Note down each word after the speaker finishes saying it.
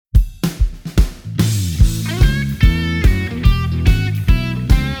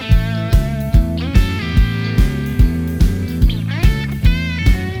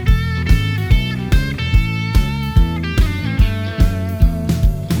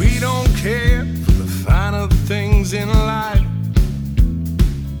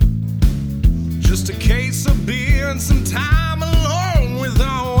spend some time alone with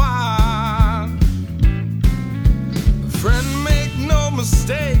our wife. Friend, make no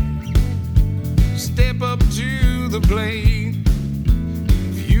mistake, step up to the plate.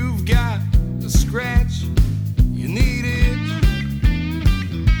 If you've got a scratch, you need it.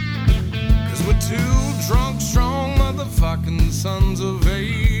 'Cause we're two drunk, strong motherfucking sons of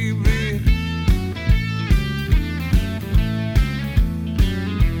baby.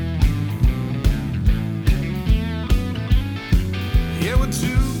 Yeah, we're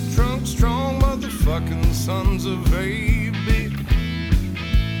two drunk, strong motherfucking sons of baby.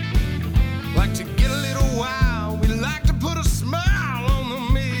 Like to get a little wild, we like to put a smile on the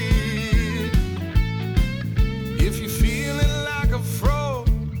mid. If you're feeling like a frog,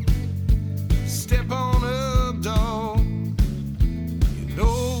 step on up, dog. You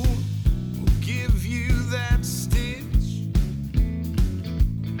know we'll give you that stitch.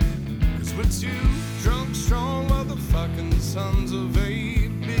 'Cause we're two drunk, strong motherfucking sons of baby.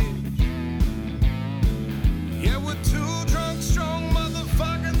 Yeah, we're two drunk, strong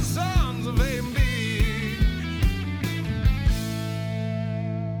motherfucking sons of baby.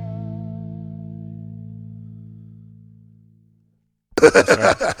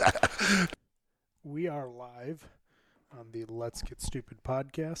 We are live on the Let's Get Stupid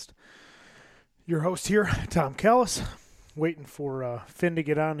podcast. Your host here, Tom Callis, waiting for Finn to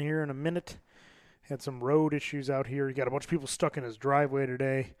get on here in a minute. Had some road issues out here. He got a bunch of people stuck in his driveway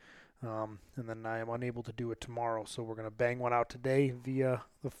today, and then I am unable to do it tomorrow, so we're going to bang one out today via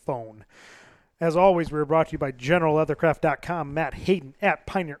the phone. As always, we're brought to you by GeneralLeathercraft.com. Matt Hayden at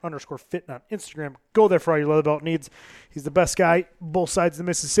Pioneer_Fit on Instagram. Go there for all your leather belt needs. He's the best guy, both sides of the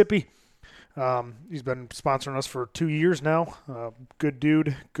Mississippi. He's been sponsoring us for 2 years now. Good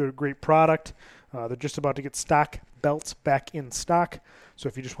dude, great product. They're just about to get stock belts back in stock. So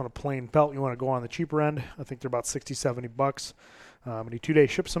if you just want a plain belt, you want to go on the cheaper end, I think they're about $60, $70. And he 2-day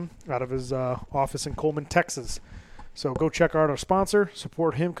ships them out of his office in Coleman, Texas. So go check out our sponsor,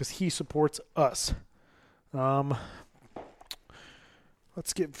 support him because he supports us. Let's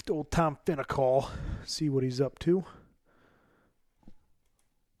give old Tom Finn a call, see what he's up to.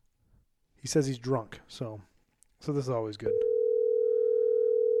 He says he's drunk, so this is always good.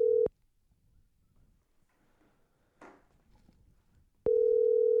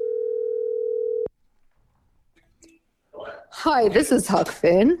 Hi, this is Huck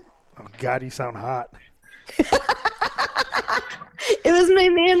Finn. Oh, God, you sound hot. It was my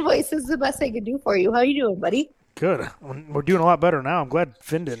man voice. This is the best I could do for you. How you doing, buddy? Good. We're doing a lot better now. I'm glad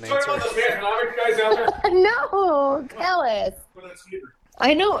Finn didn't answer. Sorry about those economic guys out there. No, Callis.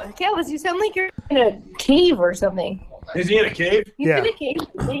 I know, Callis, you sound like you're in a cave or something. Is he in a cave? He's Yeah. in a cave.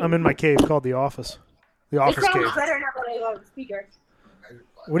 I'm in my cave called the office. The It office sounds cave. better now that I go on the speaker.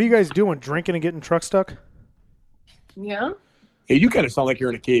 What are you guys doing? Drinking and getting truck stuck? Yeah? Hey, you kind of sound like you're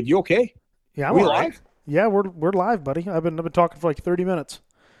in a cave. You okay? Yeah, I'm We all right. live? Yeah, we're live, buddy. I've been talking for like 30 minutes.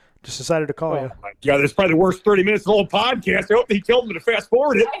 Just decided to call you. Yeah, that's probably the worst 30 minutes of the whole podcast. I hope they told me to fast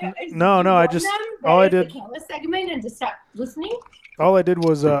forward it. No, I just- all I did- The Callis segment and to stop listening? All I did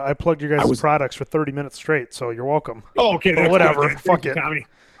was I plugged your guys' products for 30 minutes straight, so you're welcome. Oh, okay. That's whatever. good. Fuck Thank you, it. Tommy.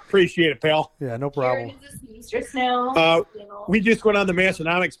 Appreciate it, pal. Yeah, no problem. Karen is a seamstress now. We just went on the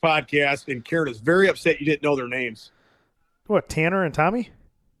Massonomics podcast, and Karen is very upset you didn't know their names. What, Tanner and Tommy?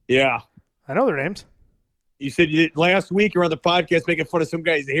 Yeah. I know their names. You said you did last week you were on the podcast making fun of some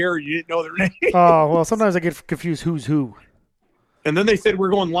guy's hair. You didn't know their name. Oh, well, sometimes I get confused who's who. And then they said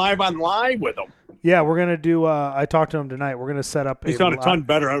we're going live on live with them. Yeah, we're going to do I talked to them tonight. We're going to set up They sound a ton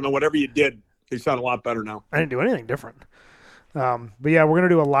better. I don't know. Whatever you did, they sound a lot better now. I didn't do anything different. But yeah, we're going to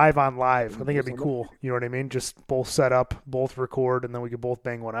do a live on live. I think it'd be cool. You know what I mean? Just both set up, both record, and then we could both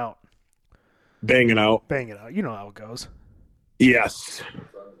bang one out. Banging out. Bang it out. You know how it goes. Yes.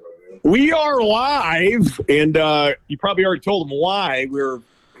 We are live, and you probably already told them why we're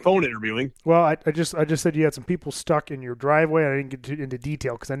phone interviewing. Well, I just said you had some people stuck in your driveway. I didn't get into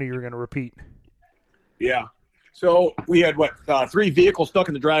detail because I knew you were going to repeat. Yeah. So we had, 3 vehicles stuck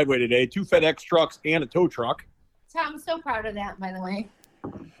in the driveway today, 2 FedEx trucks and a tow truck. Tom, I'm so proud of that, by the way.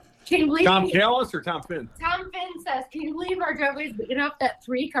 Can you believe Tom Callis or Tom Finn? Tom Finn says, can you believe our driveway is big enough that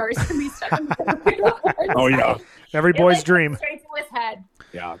 3 cars can be stuck in the Oh, yeah. Every boy's dream. Straight to his head.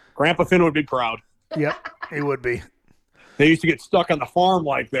 Yeah. Grandpa Finn would be proud. Yep, it would be. They used to get stuck on the farm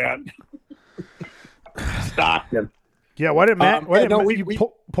like that. Stockton. Yeah, why didn't Matt, we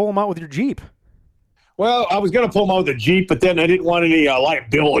pull him out with your Jeep? Well, I was going to pull them out with a Jeep, but then I didn't want any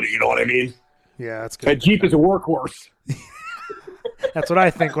liability, you know what I mean? Yeah, that's A good. Jeep is a workhorse. That's what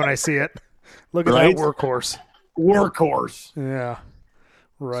I think when I see it. Look at Right? that workhorse. Workhorse. Yeah,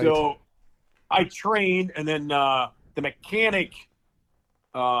 right. So I trained, and then the mechanic,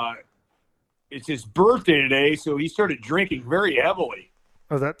 it's his birthday today, so he started drinking very heavily.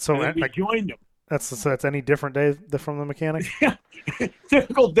 Oh, that's so. And then we Like, joined him. that's any different day from the mechanic.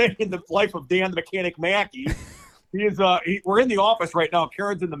 Typical day in the life of Dan the Mechanic Mackey. We're in the office right now.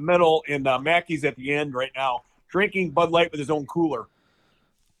 Karen's in the middle, and Mackey's at the end right now, drinking Bud Light with his own cooler.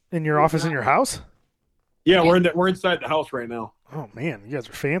 In your office, in your house? Yeah, we're inside the house right now. Oh man, you guys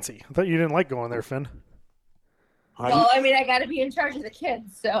are fancy. I thought you didn't like going there, Finn. Well, I mean, I got to be in charge of the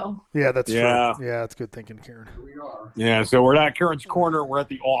kids, so. Yeah, that's Yeah. true. Yeah, that's good thinking, Karen. Yeah, so we're not at Karen's corner. We're at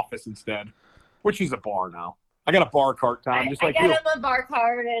the office instead, which is a bar now. I got a bar cart, Tom, just like I you. got him a bar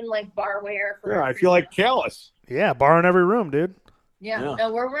card and like barware. Yeah, I feel like Callus. Yeah, bar in every room, dude. Yeah,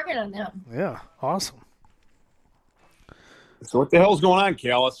 no, we're working on them. Yeah, awesome. So what the hell's going on,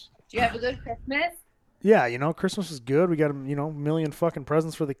 Callus? Do you have a good Christmas? Yeah, Christmas is good. We got a million fucking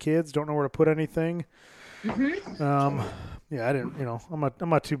presents for the kids. Don't know where to put anything. Mm-hmm. Yeah, I didn't. I'm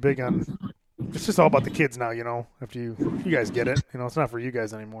not too big on. It's just all about the kids now. After you guys get it. It's not for you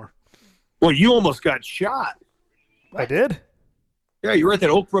guys anymore. Well, you almost got shot. I did. Yeah, you were at that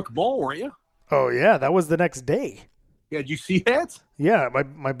Oak Brook Mall, weren't you? Oh yeah, that was the next day. Yeah, did you see that? Yeah,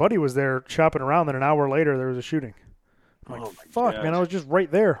 my buddy was there shopping around. Then an hour later, there was a shooting. I'm like, fuck, God. man, I was just right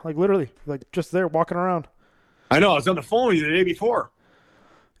there, like literally, like just there walking around. I know. I was on the phone with you the day before.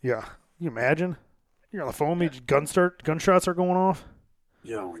 Yeah, you imagine? You're on the phone, gunshots are going off.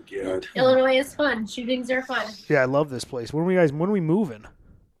 Yeah, oh my God. Illinois is fun. Shootings are fun. Yeah, I love this place. When we moving?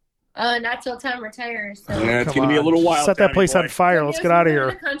 Not till Tom retires. So. Yeah, it's Come going to be a on. little while. Set that place on fire. Let's get out of We live here.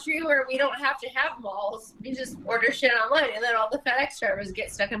 in a country where we don't have to have malls. We just order shit online, and then all the FedEx drivers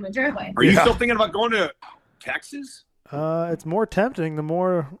get stuck in my driveway. Are you Yeah. still thinking about going to Texas? It's more tempting the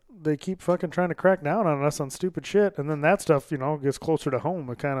more they keep fucking trying to crack down on us on stupid shit, and then that stuff, gets closer to home.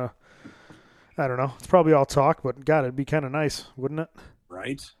 It kind of, I don't know. It's probably all talk, but God, it'd be kind of nice, wouldn't it?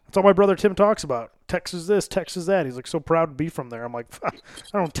 Right. That's all my brother Tim talks about. Texas this, Texas that. He's like so proud to be from there. I'm like, I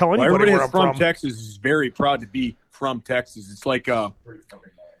don't tell anybody Everybody where that's I'm from Texas is very proud to be from Texas. It's like their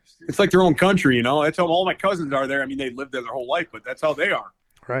own country, That's how all my cousins are there. I mean, they lived there their whole life, but that's how they are.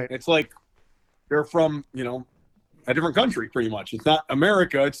 Right. It's like they're from, a different country, pretty much. It's not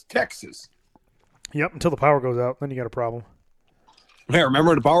America, it's Texas. Yep. Until the power goes out, then you got a problem. Hey,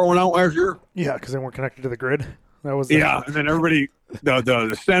 remember the power went out last year? Yeah, because they weren't connected to the grid. That was Yeah, and then everybody,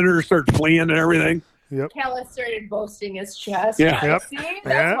 the senators started fleeing and everything. Yep. Callus started boasting his chest. Yeah. Yep. See? Yeah.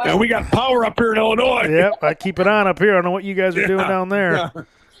 That's why And we got power up here in Illinois. Yep. I keep it on up here. I don't know what you guys are doing Yeah. down there.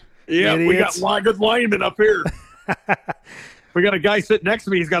 Yeah, we got Idiots. good linemen up here. We got a guy sitting next to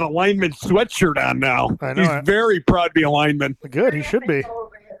me. He's got a lineman sweatshirt on now. I know He's it. very proud to be a lineman. Good. He should be. Over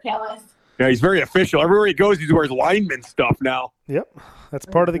here, Callus. Yeah, he's very official. Everywhere he goes, he wears lineman stuff now. Yep. That's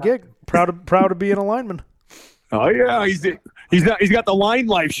part of the gig. Proud to be an alignment. Oh yeah, he's got the Line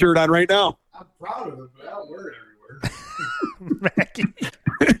Life shirt on right now. I'm proud of it, but I don't wear it everywhere. Mackie.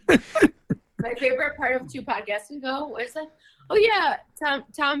 My favorite part of 2 podcasts ago was like, oh yeah,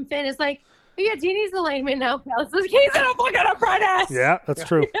 Tom Finn is like, oh yeah, Jeannie's the lineman now. Callus is he's an fucking apprentice. Yeah, that's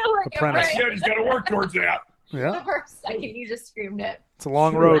true. Like, Apprentice. right. Yeah, he's got to work towards that. Yeah. The first second you just screamed it. It's a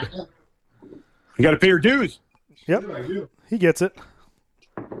long road. You got to pay your dues. Yep. I do. He gets it.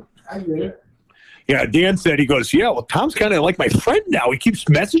 I get it. Yeah, Dan said, he goes, yeah, well, Tom's kind of like my friend now. He keeps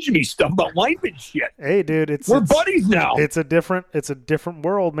messaging me stuff about lineman shit. Hey, dude, We're buddies now. It's a different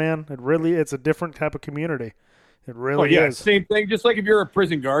world, man. It's a different type of community. It Oh, really yeah, is. same thing. Just like if you're a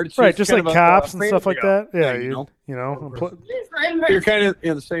prison guard. It's Right, just kind like of cops a and stuff like family that. Yeah, thing, you You're kind of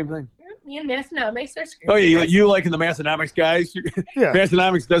the same thing. Me and Massonomics are screaming. Oh, yeah, you like in the Massonomics guys. yeah.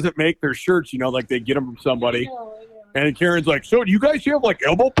 Massonomics doesn't make their shirts, like they get them from somebody. And Karen's like, so do you guys have like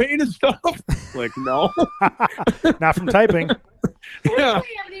elbow pain and stuff? Like, no. Not from typing. I Yeah. don't have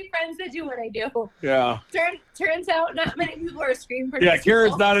any friends that do what I do. Yeah. Turns out not many people are screen Yeah, printers.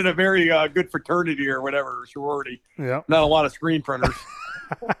 Karen's not in a very good fraternity or whatever, sorority. Yeah. Not a lot of screen printers.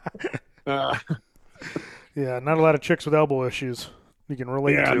 uh, Yeah, not a lot of chicks with elbow issues you can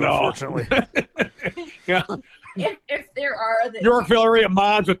relate Yeah, to, no. unfortunately. yeah. If there are, then Yorkville area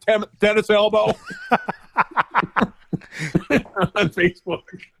moms with tennis elbow. On Facebook.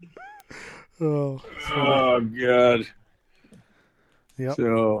 Oh, Oh, God. Yep.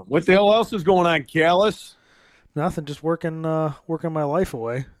 So, what the hell else is going on, Callus? nothing. Just working my life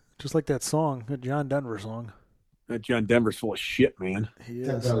away. Just like that song, that John Denver song. That John Denver's full of shit, man. He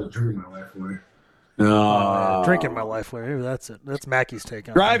That's is. how I was drinking my life away. Drinking my life away. Maybe that's it. That's Mackey's take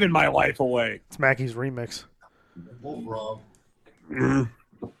on it. Driving my life away. It's Mackey's remix. Both wrong.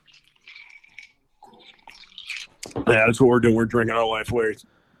 Yeah, that's what we're doing. We're drinking our life away.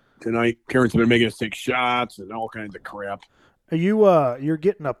 tonight. Karen's been making us take shots and all kinds of crap. Are you you're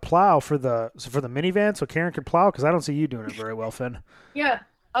getting a plow for the minivan so Karen can plow? Because I don't see you doing it very well, Finn. Yeah.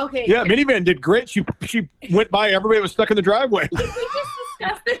 Okay. Yeah, minivan did great. She went by. Everybody was stuck in the driveway. We just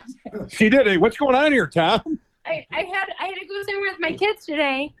discussed it. She did. Hey, what's going on here, Tom? I had to go somewhere with my kids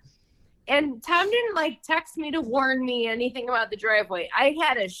today, and Tom didn't text me to warn me anything about the driveway. I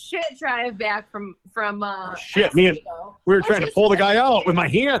had a shit drive back from Shit, me and we were trying to pull the guy out with my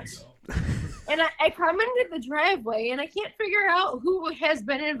hands. And I come into the driveway, and I can't figure out who has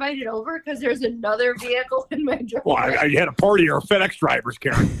been invited over because there's another vehicle in my driveway. Well, I had a party of FedEx drivers,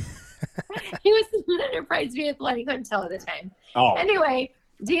 Karen. He was in an Enterprise vehicle, and he couldn't tell at the time. Oh, Anyway,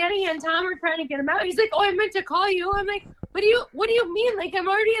 Danny and Tom were trying to get him out. He's like, "Oh, I meant to call you." I'm like, What do you mean? Like, I'm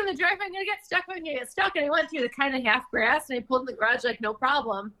already in the driveway. I'm gonna get stuck. I'm gonna get stuck." And I went through the kind of half grass, and I pulled in the garage no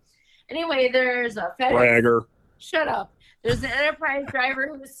problem. Anyway, there's a FedEx. bragger. Shut up. There's an Enterprise driver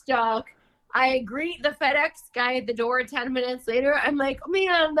who was stuck. I greet the FedEx guy at the door 10 minutes later. I'm like, "Oh,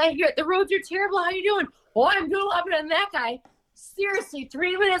 man, the roads are terrible. How you doing?" "Oh, I'm doing a lot better than that guy." Seriously,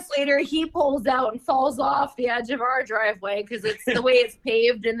 3 minutes later, he pulls out and falls off the edge of our driveway because it's the way it's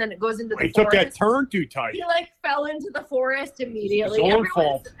paved, and then it goes into the He took forest. that turn too tight. He fell into the forest immediately. His own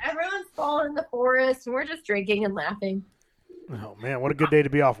fault. Everyone's falling in the forest, and we're just drinking and laughing. Oh man, what a good day to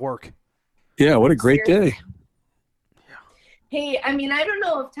be off work. Yeah, what a great day. Hey, I mean, I don't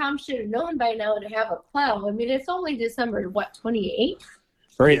know if Tom should have known by now to have a plow. I mean, it's only December, 28th?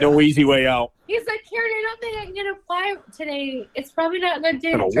 There ain't no easy way out. He's like, "Karen, I don't think I can get a plow today. It's probably not a good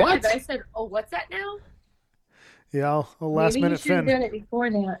day And to a drive." what? I said, "Oh, what's that now?" Yeah, a last Maybe minute you should have Finn. done it before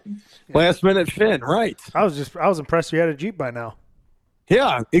that. Last minute Finn, right. I was impressed you had a Jeep by now.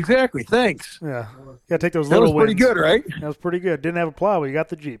 Yeah, exactly. Thanks. Yeah. Gotta take those That little was pretty wins. good, right? That was pretty good. Didn't have a plow, but you got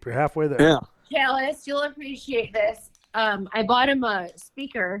the Jeep. You're halfway there. Yeah. Callis, you'll appreciate this. I bought him a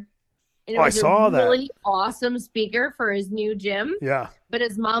speaker. And it Oh, I was saw a that. really awesome speaker for his new gym. Yeah. But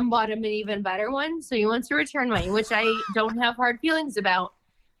his mom bought him an even better one, so he wants to return mine, which I don't have hard feelings about.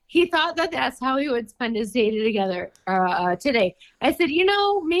 He thought that that's how he would spend his day together today. I said,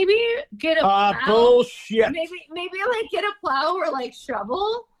 maybe get a plow. Bullshit. Maybe get a plow or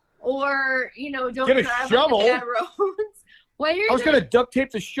shovel, or don't Get a drive shovel? on the bad roads. I was going to duct tape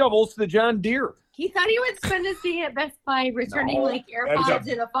the shovels to the John Deere. He thought he would spend his day at Best Buy returning No,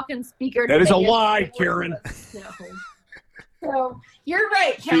 AirPods and a fucking speaker. That is a today. lie, Karen. No. So you're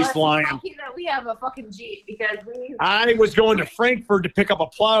right, She's Callis. lying. We're lucky that we have a fucking Jeep because we I was going to Frankfurt to pick up a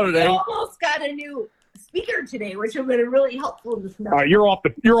plow today. almost got a new speaker today, which would have been really helpful to know. All right, you're off the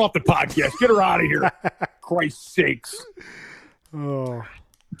podcast. Get her out of here. Christ's sakes. Oh,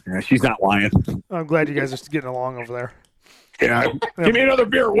 Yeah, she's not lying. I'm glad you guys are getting along over there. Yeah. Give me another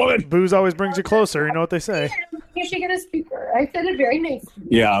beer, woman. Booze always brings you closer. You know what they say. You should get a speaker. I said it very nice.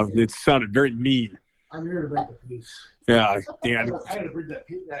 Yeah, it sounded very mean. I'm here to bring the peace. Yeah, Dan. I had to bring that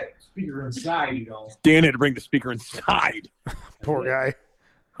speaker inside, Dan had to bring the speaker inside. Poor guy.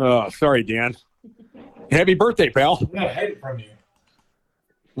 Oh, sorry, Dan. Happy birthday, pal. I'm gonna hide it from you.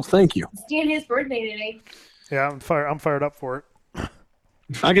 Well, thank you. It's Danny's birthday today. Yeah, I'm fired up for it.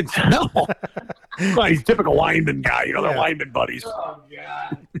 I can tell. Well, he's a typical lineman guy. They're Yeah. lineman buddies. Oh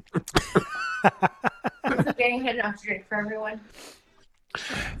God! It's okay. I had enough to drink for everyone.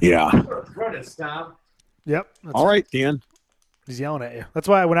 Yeah. Apprentice, Tom. Yep. All right, Dan. He's yelling at you. That's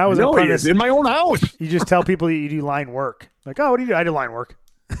why when I was an No, he apprentice, is in my own house. you just tell people you do line work. Like, "Oh, what do you do?" "I do line work."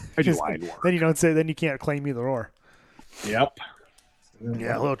 I do Just- line work. Then you don't say. Then you can't claim either or. Yep.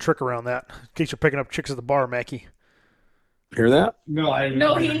 Yeah, a little trick around that. In case you're picking up chicks at the bar, Mackie. Hear that? No, I didn't.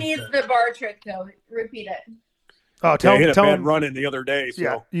 No, he needs the bar trick though. Repeat it. Oh, I tell hit a tell bad him. run in the other day. So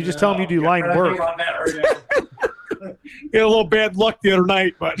Yeah, you just tell him you do line I work. think on that right now. he had a little bad luck the other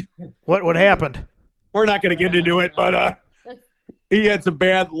night, but What happened? we're not going to get into it. But he had some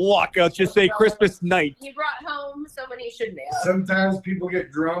bad luck. Let's just say Christmas night. He brought home someone he shouldn't have. Sometimes people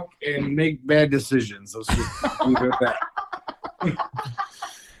get drunk and make bad decisions. Let's just leave it at that.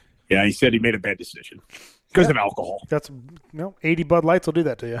 Yeah, he said he made a bad decision because of alcohol. That's 80 Bud Lights will do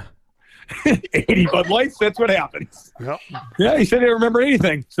that to you. 80 Bud Lights, that's what happens. Yep. Yeah, he said he didn't remember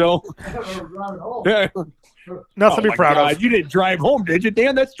anything. So, yeah. Nothing to Oh, be my proud God. of. You didn't drive home, did you,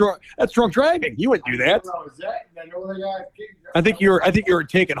 Dan? That's drunk driving. You wouldn't do that. I think you were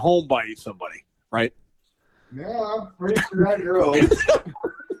taken home by somebody, right? No, I'm pretty sure I drove.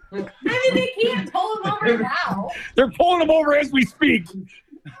 I mean, they can't pull him over now. They're pulling him over as we speak.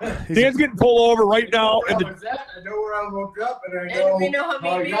 Dan's getting pulled over right now. And I know where I woke up, and I And we know how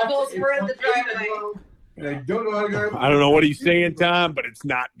many vehicles were in the driveway. I don't know how to go. I don't know what he's saying, Tom, but it's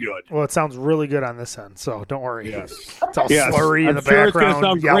not good. Well, it sounds really good on this end, so don't worry. Yes. It's all Yes. slurry in I'm the sure it's background, going to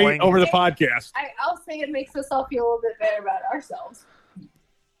sound yelling. great over the podcast. I'll say it makes us all feel a little bit better about ourselves.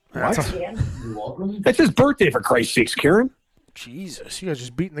 That's What? a- Dan. You're welcome. It's his birthday, for Christ's sakes, Karen. Jesus, you guys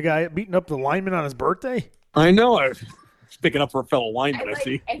just beating up the lineman on his birthday? I know. I was picking up for a fellow lineman, I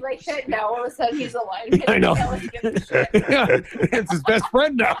see. I like that now. All of a sudden, he's a lineman. I know. That was good shit. Yeah, it's his best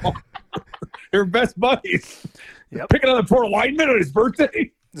friend now. They're best buddies. Yep. Picking on the poor lineman on his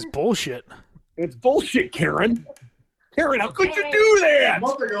birthday. This is bullshit. It's bullshit, Karen. Karen, how could you do A that?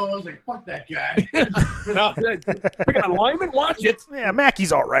 month ago, I was like, fuck that guy. No, picking on lineman? Watch it. Yeah,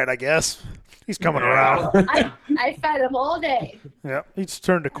 Mackey's all right, I guess. He's coming around. I fed him all day. Yeah, he just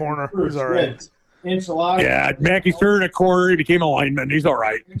turned a corner. He's all right. Enchiladas. Yeah, Mackey's turned a corner. He became a lineman. He's all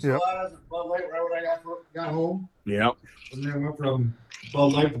right. Enchiladas, Bud Light, right when I got home. Yep. And then I went from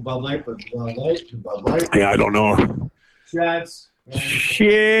Bud Light to Bud Light to Bud Light to Bud Light. Yeah, I don't know. Shots.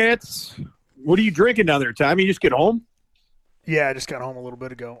 Shit. What are you drinking down there, Tom? You just get home? Yeah, I just got home a little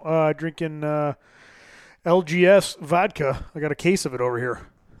bit ago. Drinking LGS vodka. I got a case of it over here.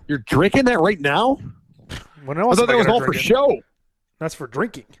 You're drinking that right now? When I else thought am that was gonna all for drink it? show. That's for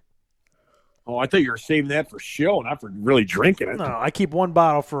drinking. Oh, I thought you were saving that for show, not for really drinking it. No, I keep one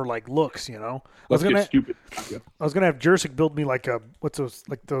bottle for like looks, you know. Let's get stupid. I was gonna have Jursic build me like a what are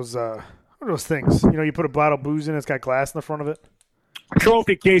those things? You know, you put a bottle of booze in, it's got glass in the front of it.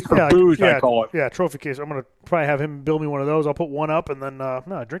 Trophy case for booze, I call it. Yeah, trophy case. I'm gonna probably have him build me one of those. I'll put one up and then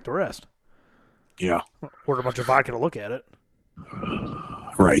drink the rest. Yeah. Order a bunch of vodka to look at it.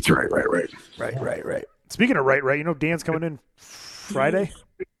 Right. Right. Speaking of right, you know Dan's coming in Friday.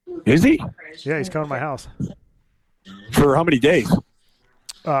 Is he? Yeah, he's coming to my house. For how many days?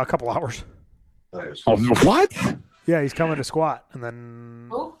 A couple hours. Oh, what? Yeah, he's coming to squat, and then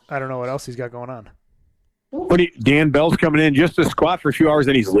Oh. I don't know what else he's got going on. Dan Bell's coming in just to squat for a few hours,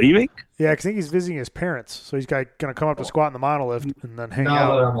 then he's leaving? Yeah, 'cause I think he's visiting his parents, so he's going to come up to squat in the monolift and then hang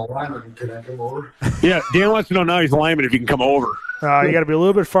Now that out. I'm a lineman, can I come over? Yeah, Dan wants to know now he's a lineman if he can come over. You got to be a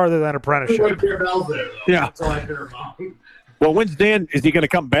little bit farther than apprenticeship. What Beer Bell's there, though. Yeah. That's all I care about. Well, when's Dan? Is he going to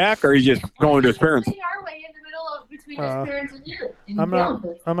come back, or is he just going to his parents? They are way in the middle of between his parents and you. in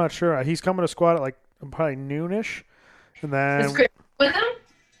I'm not sure. He's coming to squat at like probably noonish, and Is then Chris with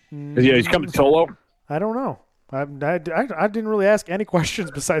him? Yeah, he's coming solo. I don't know. I didn't really ask any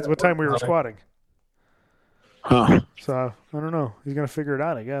questions besides what time we were squatting. Huh. So I don't know. He's gonna figure it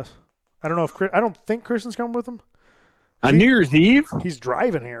out, I guess. I don't know if I don't think Kristen's coming with him. On New Year's Eve? He's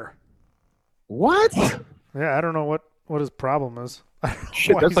driving here. What? Yeah, I don't know what his problem is. I don't know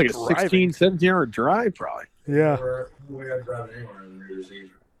Shit, why that's he's like a driving. 16, 17-hour drive, probably. Yeah, We got to drive anywhere on New Year's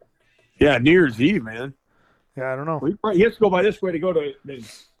Eve. Yeah, New Year's Eve, man. yeah, I don't know. He has to go by this way to go to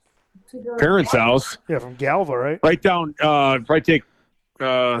his parents' house. Yeah, from Galva, right? Right down, probably take,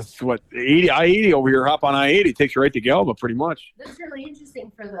 I-80 over here, hop on I-80, takes you right to Galva, pretty much. That's really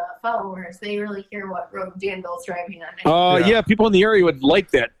interesting for the followers. They really care what road Dan Bell's driving on. Yeah. Yeah, people in the area would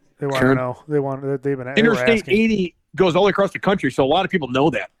like that. They want Sure. to know. They were Interstate asking. 80 goes all the way across the country, so a lot of people know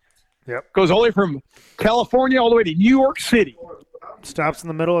that. Yep. Goes all the way from California all the way to New York City. Stops in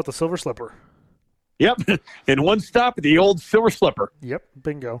the middle at the Silver Slipper. Yep. And one stop at the old Silver Slipper. Yep,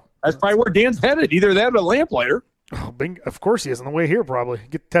 bingo. That's probably where Dan's headed. Either that or the Lamplighter. Oh, bingo. Of course he is on the way here, probably.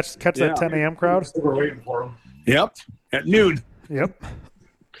 Catch Yeah. that 10 a.m. crowd. We're waiting for him. Yep. At noon. Yep.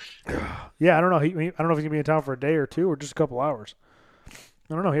 Yeah, I don't know. I don't know if he's gonna be in town for a day or two or just a couple hours.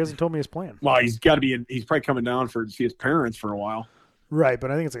 I don't know. He hasn't told me his plan. Well, he's got to be he's probably coming down to see his parents for a while. Right, but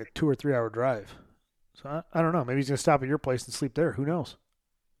I think it's like a 2 or 3 hour drive. So I don't know. Maybe he's gonna stop at your place and sleep there. Who knows?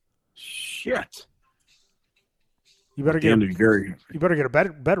 Shit. You better get Dan to be very. you better get a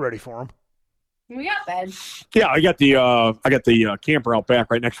bed ready for him. We got bed. Yeah, I got the camper out back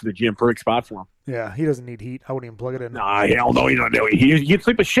right next to the gym. Perfect spot for him. Yeah, he doesn't need heat. I wouldn't even plug it in. Nah, hell no, you don't know. He can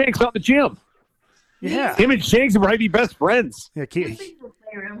sleep with Shanks out in the gym. Yeah, Him and Shanks would probably be best friends. yeah. This is the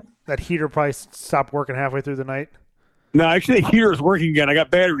playroom. That heater probably stopped working halfway through the night. No, actually, the heater is working again. I got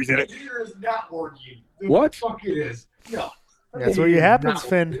batteries in The it. heater is not working. The What? fuck it is. No. That's what happens,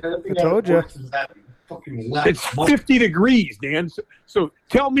 Finn. I told you. It's 50 degrees, Dan. So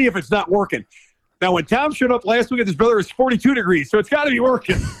tell me if it's not working. Now, when Tom showed up last week at his brother, it was 42 degrees, so it's got to be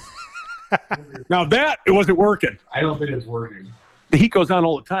working. Now that, it wasn't working. I don't think it's working. The heat goes on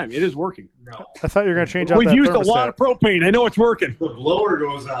all the time. It is working. No. I thought you were gonna change out We've that used thermostat. a lot of propane. I know it's working. The blower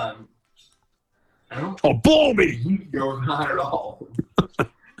goes on. I don't Oh, blow me. think it goes on at all.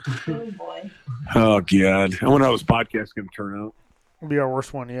 Oh boy. Oh, God. I wonder how this podcast is going to turn out. Will be our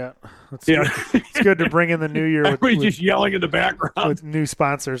worst one yet. It's Yeah. good. It's good to bring in the new year with, Everybody's just yelling in the background. with new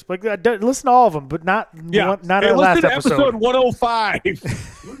sponsors. But listen to all of them, but not Yeah. not Hey, our last listen to episode. episode 105.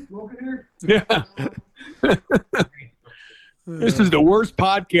 Yeah. This is the worst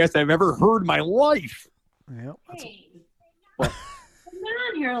podcast I've ever heard in my life. Yep. Hey. What? I've been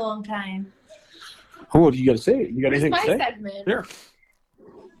on here a long time. Oh, do you got to say? You got Where's anything my to say? segment? Here.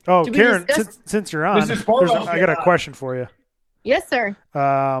 Oh, Did we Karen, discuss- since you're on, This is Barbell. I got a question for you. Yes, sir.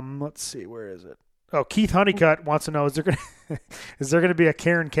 Let's see, where is it? Oh, Keith Honeycutt wants to know: is there gonna be a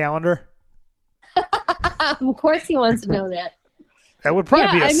Karen calendar? Of course, he wants to know that. That would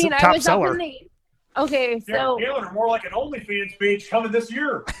probably be a I top was seller. up in the. Okay, so Taylor, more like an OnlyFans page coming this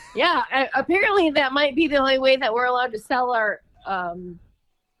year. yeah, apparently that might be the only way that we're allowed to sell our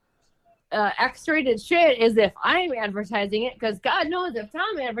X-rated shit is if I'm advertising it, because God knows if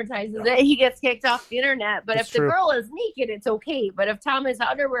Tom advertises it, he gets kicked off the internet. But That's if the true. girl is naked, it's okay. But if Tom has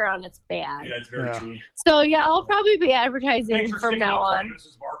underwear on, it's bad. Yeah, it's very Yeah. true. So yeah, I'll probably be advertising Thanks for from sticking now up for on. me,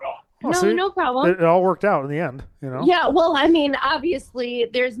 Mrs. Barbell. Oh, No, see? no problem. It all worked out in the end, you know. Yeah, well, I mean, obviously,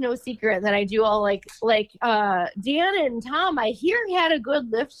 there's no secret that I do all like Deanna and Tom. I hear had a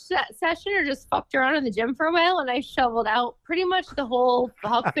good lift session or just fucked around in the gym for a while, and I shoveled out pretty much the whole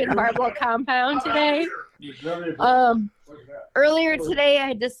Huck Finn Barbell compound today. Earlier today,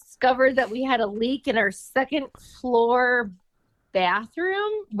 I discovered that we had a leak in our second floor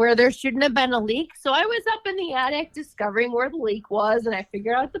bathroom where there shouldn't have been a leak. So I was up in the attic discovering where the leak was, and I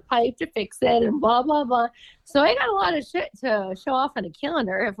figured out the pipe to fix it and blah, blah, blah. So I got a lot of shit to show off on a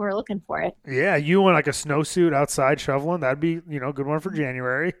calendar if we're looking for it. Yeah, you in like a snowsuit outside shoveling, that'd be, a good one for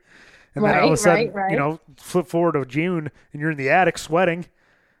January. And then all of a Right, sudden, right. Flip forward to June and you're in the attic sweating.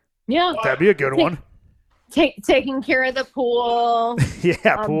 Yeah. That'd be a good one. Taking care of the pool.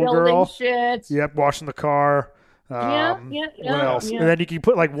 Yeah, pool building girl. shit. Yep, washing the car. Yeah. What else? Yeah. And then you can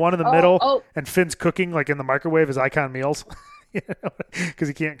put like one in the middle, Oh, and Finn's cooking like in the microwave as Icon Meals, because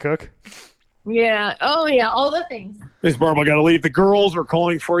he can't cook. yeah. Oh, yeah. All the things. Miss Barbell, got to leave. The girls are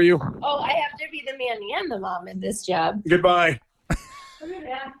calling for you. Oh, I have to be the man and the mom in this job. Goodbye.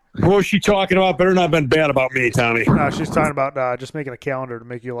 Yeah. What was she talking about? Better not have been bad about me, Tommy. No, she's talking about just making a calendar to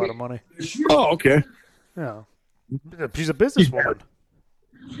make you a lot of money. Oh, okay. Yeah, she's a businesswoman.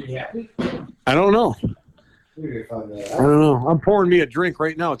 I don't know. I don't know. I'm pouring me a drink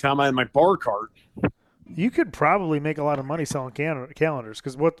right now, Tom. I have my bar cart. You could probably make a lot of money selling calendars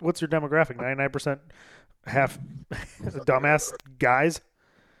because what's your demographic? 99% half dumbass guys,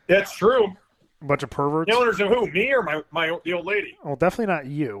 That's true. a bunch of perverts. Calendars of who? Me or the old lady? Well, definitely not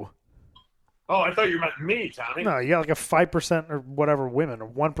you. Oh, I thought you meant me, Tommy. No, you got like a 5% or whatever women or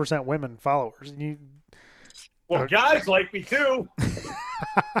 1% women followers. And Well, guys like me too,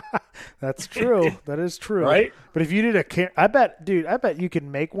 that's true. That is true. right? But if you did I bet you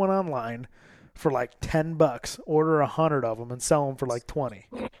can make one online for like $10. Order 100 of them and sell them for like 20.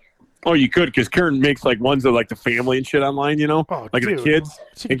 Oh, you could, because Karen makes like ones of like the family and shit online, Oh, like dude. the kids.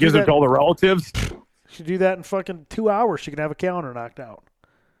 She could It gives do them to all the relatives. She could do that in fucking 2 hours. She can have a calendar knocked out.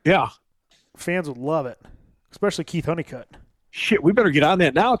 Yeah. Fans would love it, especially Keith Honeycutt. Shit, we better get on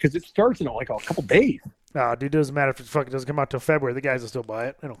that now because it starts in like a couple days. No, dude, doesn't matter if it fucking doesn't come out till February. The guys will still buy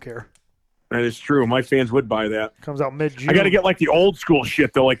it. I don't care. That is true. My fans would buy that. Comes out mid-June. I got to get like the old school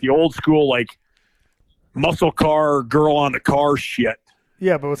shit though, like the old school like muscle car girl on the car shit.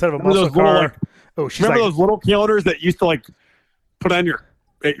 Yeah, but instead of a Remember muscle those little, car. like- Oh, she's Remember like, those little calendars that used to like put on your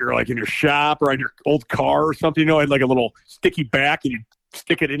like in your shop or on your old car or something? Had like a little sticky back and you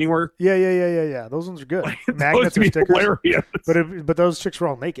stick it anywhere. yeah. Those ones are good. Those Magnets would or be stickers. hilarious. But those chicks were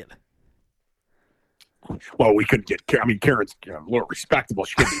all naked. Well, we couldn't get. I mean, Karen's a little respectable.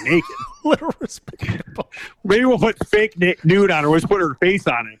 She could be naked. Little respectable. Maybe we'll put fake nude on her. Let's put her face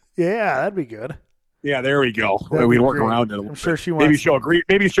on it. Yeah, that'd be good. Yeah, there we go. That'd We be work great. around it. A little I'm sure bit. she wants. Maybe she'll agree.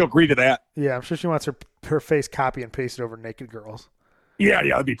 Maybe she'll agree to that. Yeah, I'm sure she wants her face copy and pasted over naked girls Yeah,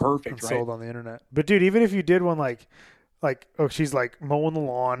 that'd be perfect. and Right? sold on the internet. But dude, even if you did one like she's like mowing the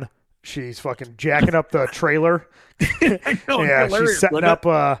lawn, she's fucking jacking up the trailer. I know, Yeah, it's hilarious, she's setting wouldn't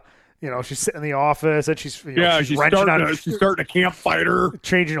up. She's sitting in the office and she's she's wrenching starting a campfire,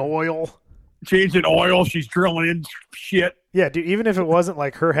 changing oil. changing oil. She's drilling in shit. Yeah, dude. Even if it wasn't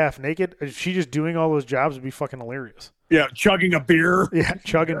like her half naked, she just doing all those jobs would be fucking hilarious. Yeah, chugging a beer, Yeah,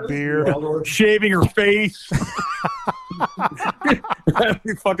 chugging beer. shaving her face. That'd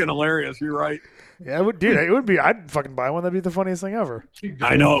be fucking hilarious. You're right. Yeah, it would, dude. It would be. I'd fucking buy one. That'd be the funniest thing ever.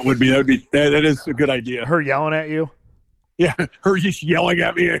 I know it would be. That is a good idea. Her yelling at you. Yeah, her just yelling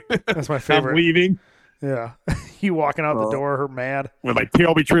at me. That's my I'm favorite. leaving. Yeah. You walking out the door, her mad. with my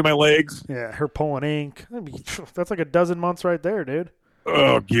tail between my legs. Yeah, her pulling ink. That's like a dozen months right there, dude.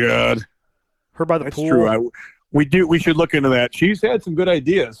 Oh God, Her by the that's pool. true. We should look into that. She's had some good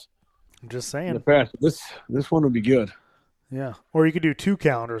ideas I'm just in the saying. past. This one would be good. Yeah. Or you could do 2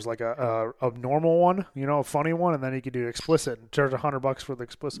 calendars, like a normal one, a funny one, and then you could do explicit and charge $100 for the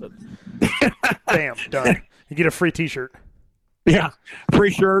explicit. Bam, done. You get a free T-shirt. Yeah,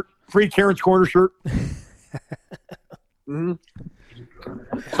 free shirt, free Terrence Corner shirt. Mhm.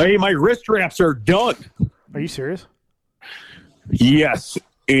 Hey, my wrist wraps are done. Are you serious? Yes,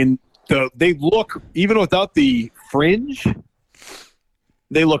 and they look, even without the fringe,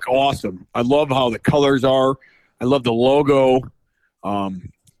 they look awesome. I love how the colors are. I love the logo,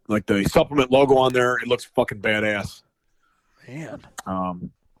 like the supplement logo on there. It looks fucking badass. Man.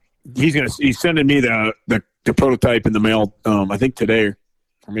 He's sending me the prototype in the mail. I think today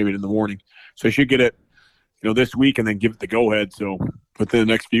or maybe in the morning. So I should get it, this week and then give it the go ahead. So within the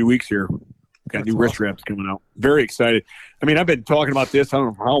next few weeks here, we've got That's new wrist wraps coming out. Very excited. I mean, I've been talking about this. I don't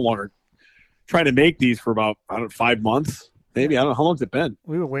know for how long. Or trying to make these for about 5 months, maybe. I don't know how long's it been.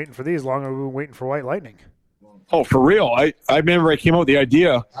 We've been waiting for these long as we've been waiting for White Lightning. Oh, for real? I remember I came up with the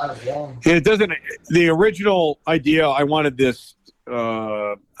idea. It doesn't. The original idea, I wanted this.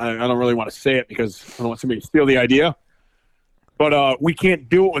 I don't really want to say it because I don't want somebody to steal the idea. But we can't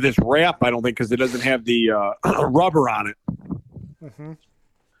do it with this wrap, I don't think, because it doesn't have the rubber on it. Mm-hmm.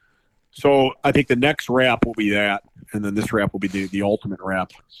 So I think the next wrap will be that, and then this wrap will be the ultimate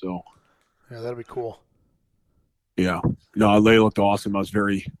wrap. So Yeah, that'd be cool. yeah, no, they looked awesome. I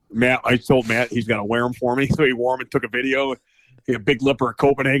told Matt he's got to wear them for me, so he wore them and took a video. He had a big lipper of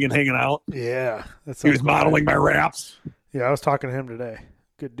Copenhagen hanging out. Yeah. He was modeling my wraps. Yeah, I was talking to him today.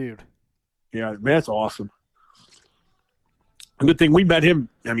 Good dude. Yeah, Matt's awesome. A good thing we met him.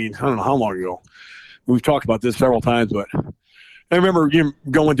 I mean, I don't know how long ago. We've talked about this several times, but I remember him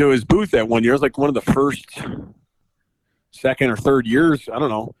going to his booth that one year. It was like one of the first, second or third years. I don't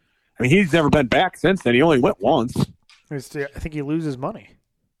know. I mean, he's never been back since then. He only went once. I think he loses money.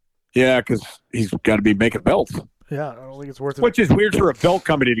 Yeah, because he's got to be making belts, Yeah, I don't think it's worth it. which is weird for a belt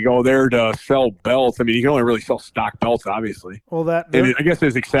company to go there to sell belts. I mean, you can only really sell stock belts, obviously. Well, And I guess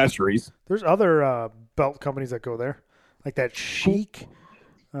there's accessories. there's other belt companies that go there, like that Chic.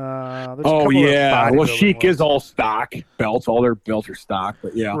 There's a Oh, couple of yeah. Well, bodybuilding Chic ones. is all stock belts. All their belts are stock,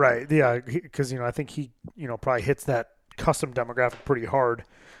 but yeah. Right. Yeah, because I think he probably hits that custom demographic pretty hard.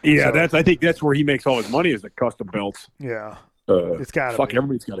 Yeah, So- I think that's where he makes all his money is the custom belts. Yeah, It's gotta fuck be.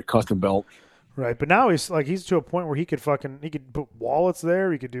 everybody's got a custom belt. right. But now he's to a point where he could put wallets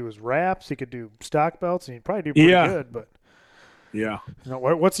there. He could do his wraps. He could do stock belts, and he'd probably do pretty Yeah. good. But Yeah.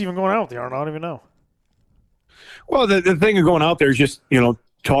 what's even going on with the Arnold? I don't even know. Well, the thing of going out there is just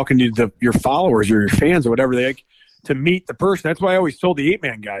talking to your followers or your fans or whatever to meet the person. That's why I always told the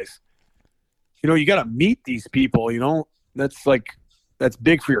 8-man guys. You got to meet these people. That's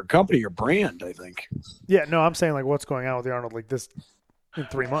big for your company, your brand, I think. Yeah, no, I'm saying like what's going on with the Arnold like this in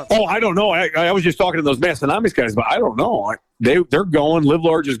 3 months. Oh, I don't know. I was just talking to those Massonomics guys, but I don't know. They're going. Live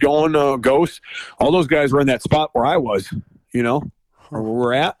Large is going. Ghost. All those guys were in that spot where I was. Or where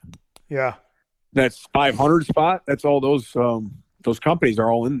we're at. Yeah, That's 500 spot. That's all those companies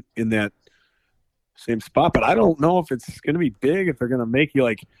are all in that same spot. But I don't know if it's going to be big. If they're going to make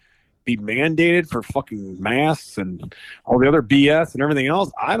you be mandated for fucking masks and all the other BS and everything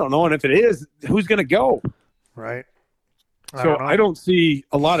else. I don't know. And if it is, who's going to go? right. So I don't see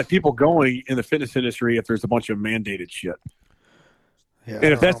a lot of people going in the fitness industry if there's a bunch of mandated shit. Yeah, And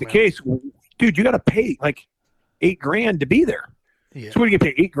if that's the case, dude, you got to pay like $8,000 to be there. yeah, So what do you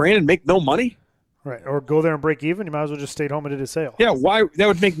get paid $8,000 and make no money? right. Or go there and break even. You might as well just stay home and did a sale. Yeah, why? That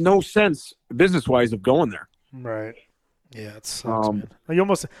would make no sense business wise of going there. Right. Yeah, it sucks, man. You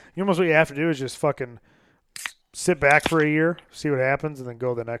almost what you have to do is just fucking sit back for a year, see what happens, and then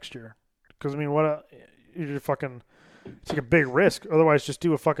go the next year. Because I mean, you're fucking it's like a big risk. Otherwise, just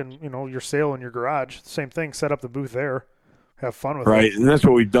do a fucking your sale in your garage. Same thing. Set up the booth there, have fun with Right, it. and that's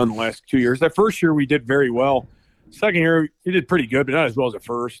what we've done the last 2 years. That first year we did very well. Second year we did pretty good, but not as well as the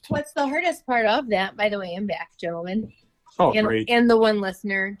first. What's the hardest part of that? By the way, I'm back, gentlemen. Oh, and, great. and the one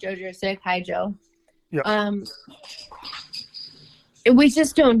listener, Joe Jursick. Hi, Joe. Yep. We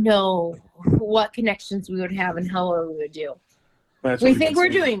just don't know what connections we would have and how well we would do. That's We what think can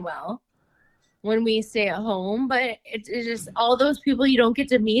we're say. doing well when we stay at home, but it's just all those people you don't get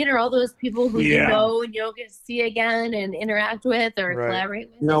to meet, or all those people who you Yeah. know and you don't get to see again and interact with or Right.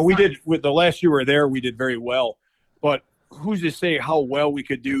 collaborate with. No, we did with the last year we were there. We did very well, but who's to say how well we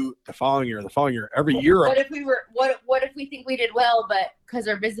could do the following year? Every year. What if we were? What if we think we did well, but because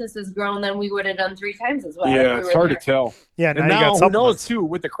our business has grown, then we would have done 3 times as well? Yeah, it's hard to tell. Yeah, And now you now got who knows supplements. too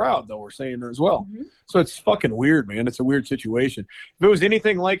with the crowd though. We're saying there as well. Mhm. So it's fucking weird, man. It's a weird situation. If it was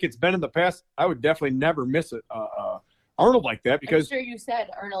anything like it's been in the past, I would definitely never miss it. Arnold like that I'm because sure you said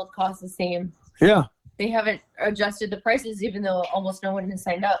Arnold costs the same. yeah, They haven't adjusted the prices, even though almost no one has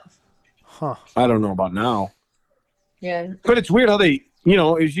signed up. Huh. I don't know about now, Yeah. but it's weird how they, you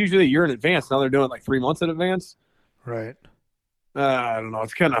know, it's usually a year in advance. Now they're doing it like 3 months in advance. Right. I don't know.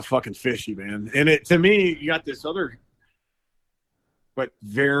 It's kind of fucking fishy, man. And it to me, you got this other,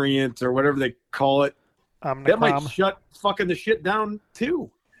 variant or whatever they call it. That might Omnicom. shut fucking the shit down too.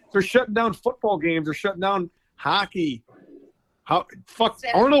 They're shutting down football games. They're shutting down hockey.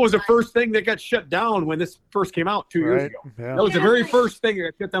 Arnold was the first thing that got shut down when this first came out 2 years Right. ago. Yeah. That was the very first thing that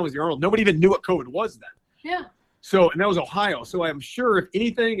got shut down was the Arnold. Nobody even knew what COVID was then. Yeah. So, and that was Ohio. So I'm sure if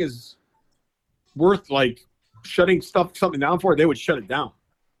anything is worth like shutting something down for, they would shut it down.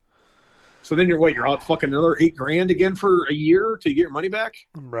 So then you're out fucking another $8,000 again for a year to get your money back?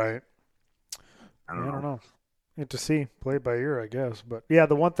 Right. I I don't know. don't know. Get to see. Play it by ear, I guess. But yeah,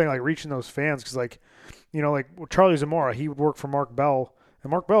 the one thing like reaching those fans, because like, you know, like Charlie Zamora, he would work for Mark Bell,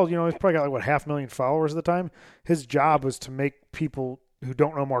 and Mark Bell, you know, he's probably got like what 500,000 followers at the time. His job was to make people who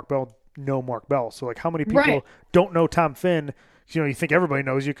don't know Mark Bell know Mark Bell. So like, how many people Right. don't know Tom Finn? You know, you think everybody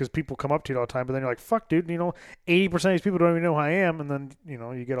knows you because people come up to you all the time, but then you're like, "Fuck, dude!" You know, 80% of these people don't even know who I am, and then you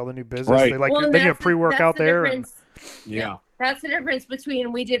know, you get all the new business. Right. They like Well, then you have that's the- pre-workout that's the there. And, difference. Yeah. That's the difference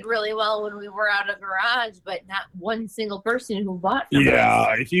between we did really well when we were out of garage, but not one single person who bought from us.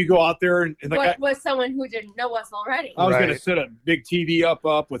 Yeah. If you go out there and like, But was someone who didn't know us already. I was going Right. to set a big TV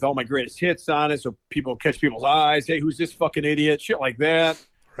up with all my greatest hits on it so people catch people's eyes. Hey, who's this fucking idiot? Shit like that.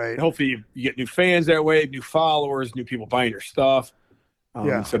 right. And hopefully you get new fans that way, new followers, new people buying your stuff.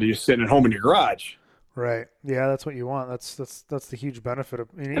 Yeah. Instead of just sitting at home in your garage. Right. Yeah, that's what you want. That's the huge benefit of.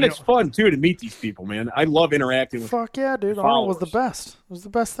 And it's fun, too, to meet these people, man. I love interacting with fuck yeah, dude. the Arnold was the followers. best. It was the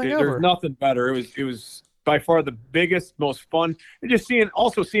best thing There's ever. nothing better. It was by far the biggest, most fun. And just seeing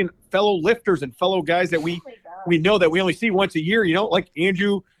fellow lifters and fellow guys that Oh my God. we know that we only see once a year, you know, like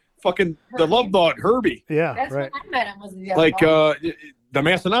Andrew, fucking the love dog, Herbie. Yeah. That's right. when I met him. Was the Like the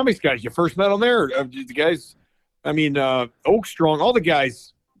Massonomics guys, you first met them there. The guys, I mean, Oak Strong, all the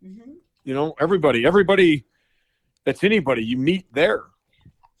guys, Mhm. you know, everybody that's anybody you meet there.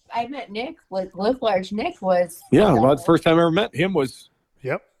 I met Nick. Like Live Large. Nick was. Yeah, well, the first time I ever met him was,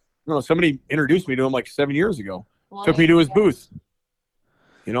 Yep. you know, somebody introduced me to him like 7 years ago. Well, Took me to his yeah. booth.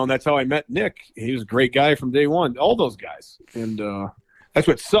 You know, and that's how I met Nick. He was a great guy from day one. All those guys, and that's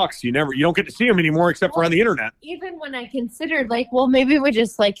what sucks. You don't get to see him anymore except for on the internet. Even when I considered, like, well, maybe we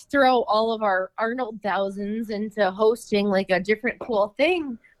just like throw all of our Arnold thousands into hosting like a different cool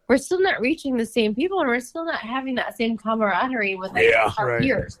thing. We're still not reaching the same people, and we're still not having that same camaraderie with like, Yeah. our Right.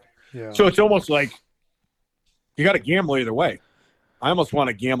 peers. Yeah. So it's almost like you got to gamble either way. I almost want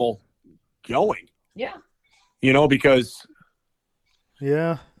to gamble going, Yeah. you know, because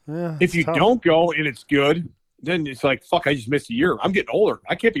Yeah. Yeah. if it's you tough. don't go and it's good, then it's like, fuck, I just missed a year. I'm getting older.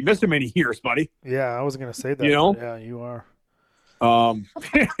 I can't be missing many years, buddy. Yeah, I was gonna say that. You know? Yeah, you are. Fucking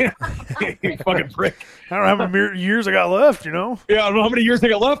prick. I don't know how many years I got left. You know. Yeah, I don't know how many years I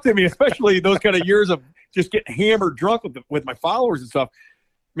got left in me, especially those kind of years of just getting hammered drunk with my followers and stuff.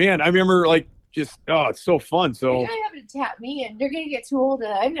 Man, I remember like just, it's so fun. So You're gonna have to tap me, and they're gonna get too old,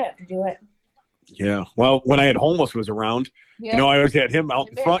 and I'm gonna have to do it. yeah, well, when I had Homeless was around, Yeah. you know, I always had him out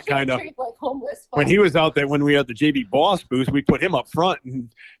in Man, front, can't kind of. treat like homeless When he was out there, when we had the JB Boss booth, we put him up front,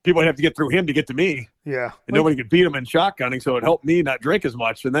 and people would have to get through him to get to me, Yeah. and nobody could beat him in shotgunning, so it helped me not drink as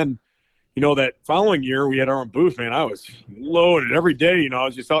much. And then, you know, that following year we had our own booth, man. I was loaded every day. You know, I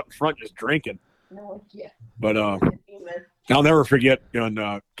was just out in front, just drinking. No, yeah. But I'll never forget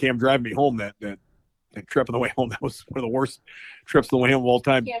when Cam driving me home that trip on the way home. That was one of the worst trips on the way home of all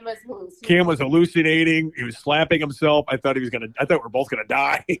time. Cam was hallucinating. He was slapping himself. I thought we were both gonna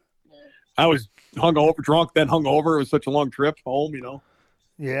die. I was drunk, then hungover. It was such a long trip home, you know.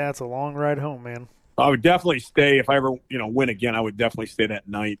 Yeah, it's a long ride home, man. I would definitely stay if I ever, win again. I would definitely stay that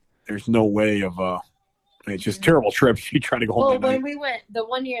night. There's no way of. It's just terrible trip if you try to go home Well, that night. when we went, the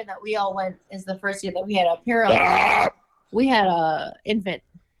one year that we all went is the first year that we had a Puro. Ah! We had a infant.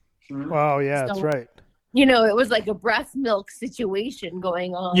 Oh yeah, that's So- right. You know, it was like a breast milk situation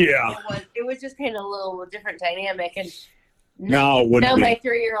going on. Yeah. It was just kind of a little different dynamic. And No, it wouldn't now be. my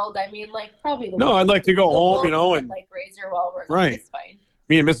 3-year-old, I mean, like probably the No, I'd like to go the home, most would, and like raise her while we're Right. It's fine.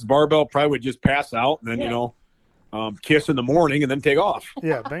 me and Mrs. Barbell probably would just pass out and then, Yeah. kiss in the morning and then take off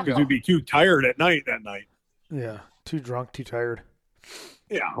Yeah, because bingo. we'd be too tired at night that night. Yeah. Too drunk, too tired.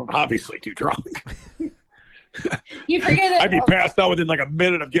 Yeah, obviously too drunk. You forget that. I'd be passed out within like a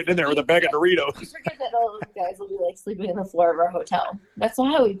minute of getting in there with a bag of Doritos. You forget that all those guys will be like sleeping on the floor of our hotel. That's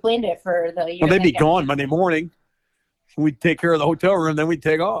how we planned it for the year. Well, they'd be gone Monday morning. We'd take care of the hotel room, then we'd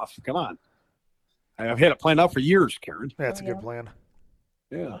take off. Come on. I've had it planned out for years, Karen. That's a good plan.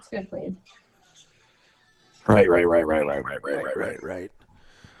 Yeah. That's a good plan. Right.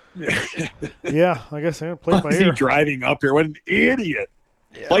 Yeah, I guess I'm gonna play my Is he ear. driving up here? What an idiot!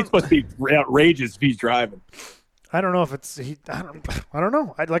 Flights must be outrageous if he's driving. I don't know if it's he. I don't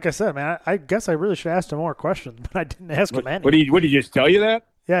know. Like I said, man, I guess I really should ask him more questions, but I didn't ask him any. What did he just tell you that?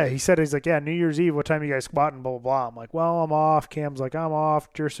 Yeah, he's like, yeah, New Year's Eve. What time you guys squatting? Blah blah blah. I'm like, well, I'm off. Cam's like, I'm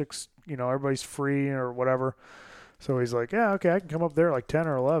off. Jursic's, everybody's free or whatever. So he's like, yeah, okay, I can come up there like 10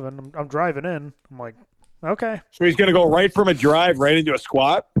 or 11. I'm driving in. I'm like, okay. So he's gonna go right from a drive right into a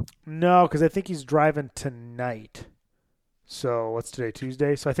squat? No, because I think he's driving tonight. So what's today?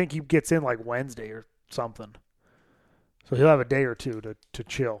 Tuesday. So I think he gets in like Wednesday or something. So he'll have a day or two to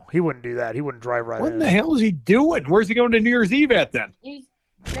chill. He wouldn't do that. He wouldn't drive right in. What the hell is he doing? Where's he going to New Year's Eve at then? He's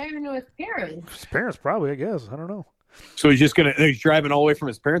driving to his parents. His parents probably, I guess. I don't know. So he's driving all the way from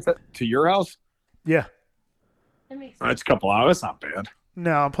his parents to your house? Yeah. That makes sense. That's a couple hours. That's not bad.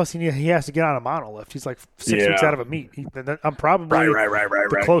 No, and plus he has to get on a monolift. He's like 6 Yeah. weeks out of a meet. I'm probably Right.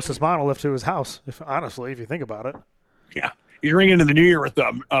 the closest monolift to his house, if you think about it. Yeah. He's ringing in the new year with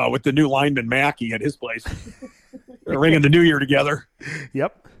the new lineman Mackey at his place. They're ringing the new year together.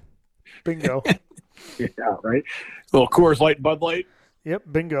 Yep. Bingo. Yeah, right. A little Coors Light, Bud Light. Yep,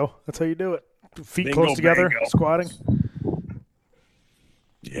 bingo. That's how you do it. Feet Bingo, close together, bango. squatting.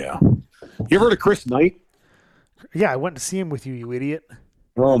 Yeah. You ever heard of Chris Knight? Yeah, I went to see him with you, you idiot.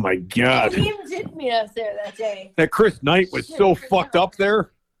 Oh my God. He did meet us there that day. That Chris Knight was so fucked up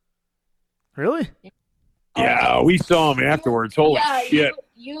there. Really? Yeah, we saw him afterwards. Holy shit.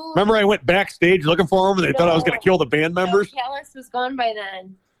 You Remember I went backstage looking for him and they thought I was going to kill the band members? Callis was gone by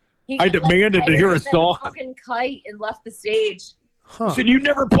then. I demanded to hear a song. Fucking kite and left the stage. Huh. I said, you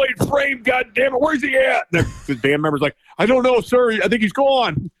never played Frame, goddammit. Where's he at? And the band member's like, I don't know, sir. I think he's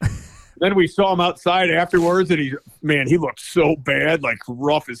gone. Then we saw him outside afterwards, and he looked so bad, like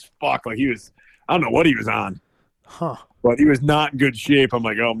rough as fuck. Like I don't know what he was on. Huh. But he was not in good shape. I'm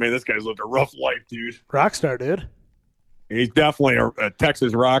like, oh, man, this guy's lived a rough life, dude. Rockstar did. He's definitely a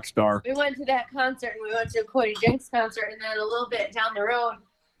Texas rock star. We went to that concert, and we went to a Cody Jinks concert, and then a little bit down the road,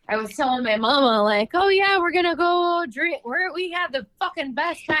 I was telling my mama, like, oh, yeah, we're going to go drink. We had the fucking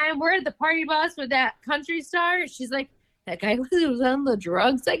best time. We're at the party bus with that country star. She's like, that guy was on the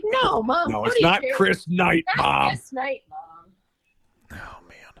drugs. Like, no, Mom. No, what it's are you not doing? Chris Knight, Not Mom. Chris Knight, Mom. Oh,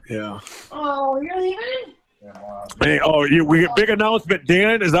 man. Yeah. Oh, you're leaving? Hey, we got big announcement.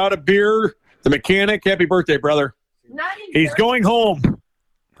 Dan is out of beer. The mechanic. Happy birthday, brother. Not in He's Jersey. going home.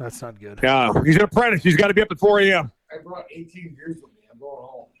 That's not good. Yeah, he's an apprentice. He's got to be up at 4 a.m. I brought 18 beers with me. I'm going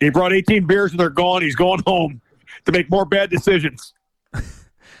home. He brought 18 beers and they're gone. He's going home to make more bad decisions.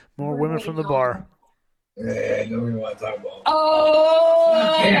 More women from the bar. Yeah, don't even want to talk about it.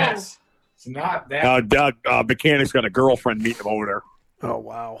 Oh. Yes. It's not that. Mechanic's got a girlfriend meeting him over there. Oh,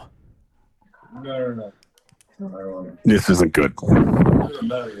 wow. No. I don't want This isn't good. to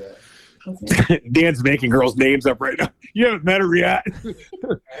know yet. Dan's making girls' names up right now. You haven't met her yet.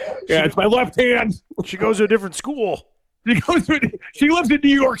 Yeah, it's my left hand. She goes to a different school. She lives in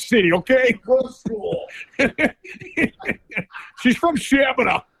New York City, okay? Go to school. She's from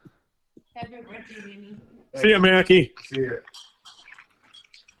Shabana. Happy birthday, baby. See ya, Mackie. See ya.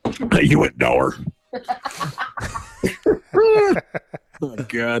 You wouldn't know her. Oh,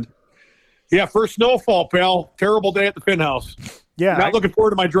 God. Yeah, first snowfall, pal. Terrible day at the Finn House. Yeah. Not looking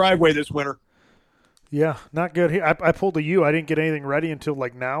forward to my driveway this winter. Yeah, not good. I pulled a U. I didn't get anything ready until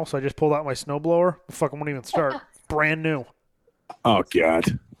like now, so I just pulled out my snowblower. The fucking won't even start. Brand new. Oh,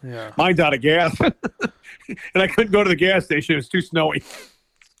 God. Yeah. Mine's out of gas. And I couldn't go to the gas station. It was too snowy.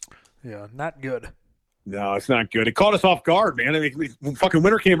 Yeah, not good. No, it's not good. It caught us off guard, man. I mean, fucking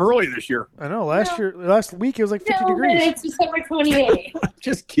winter came early this year. I know. Last week it was like 50 No, but degrees. it's December 28th.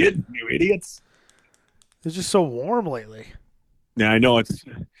 Just kidding, you idiots. It's just so warm lately. Yeah, I know. It's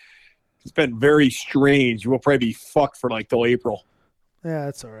been very strange. We'll probably be fucked for like till April. Yeah,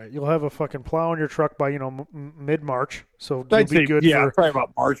 it's all right. You'll have a fucking plow in your truck by mid-March, so you'll I'd be say, good yeah, for probably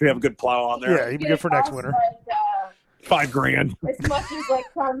about March. We have a good plow on there. yeah, you'll be good for next winter. Like, $5,000. as much as like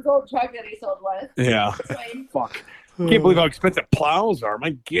Tom's old truck that he sold was. Yeah. It's fine. Fuck. Can't believe how expensive plows are.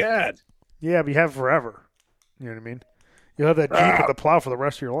 My God. Yeah, but you have forever. You know what I mean? You'll have that Jeep with the plow for the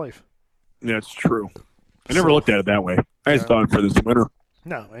rest of your life. That's true. I never looked at it that way. I just thought for this winter.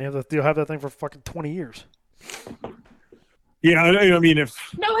 No, you'll have that thing for fucking 20 years. Yeah, I mean, if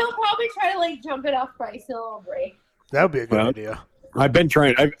No, he'll probably try to like jump it off Bryce and a little break. That would be a good Well, idea. I've been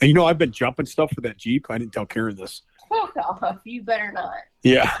trying, I've been jumping stuff for that Jeep. I didn't tell Karen this. Fuck off. You better not.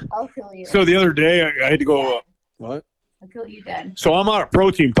 Yeah. I'll kill you. So the other day, I had to go. What? I'll kill you dead. So I'm on a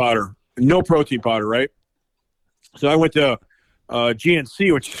protein powder, no protein powder, right? So I went to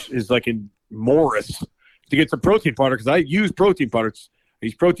GNC, which is like in Morris, to get some protein powder because I use protein powder. I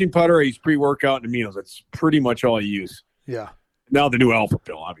use protein powder, I use pre-workout and aminos. That's pretty much all I use. Yeah, Now the new Alpha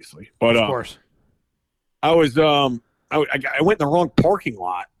pill, obviously. But of course. I was I went in the wrong parking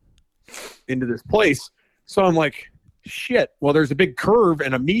lot into this place. So I'm like, shit. Well, there's a big curve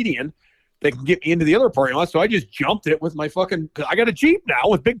and a median that can get me into the other parking lot. So I just jumped it with my fucking. I got a Jeep now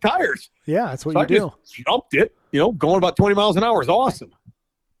with big tires. Yeah, that's what So you I do. just jumped it. Going about 20 miles an hour is awesome.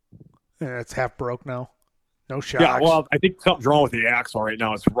 And it's half broke now. No shocks. Yeah, well, I think something's wrong with the axle right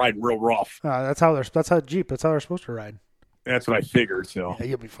now. It's riding real rough. That's how Jeep. That's how they're supposed to ride. That's what I figured. So Yeah,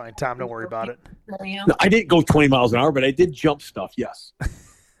 you'll be fine, Tom. Don't worry about it. You. No, I didn't go 20 miles an hour, but I did jump stuff. Yes,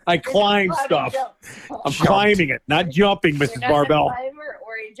 I climbed stuff. I'm climbing it, not jumping, You're Mrs. not Barbell. a climber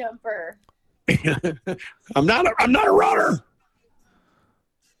or a jumper. I'm not a runner.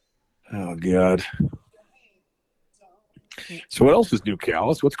 Oh God. So what else is new,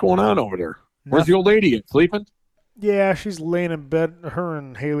 Callis? What's going on over there? Where's the old lady? Sleeping? Yeah, she's laying in bed. Her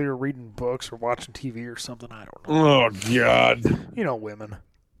and Haley are reading books or watching TV or something. I don't know. Oh God. You know, women.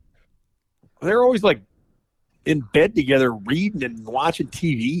 They're always like in bed together reading and watching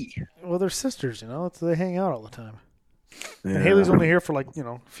TV. Well, they're sisters, they hang out all the time. Yeah. And Haley's only here for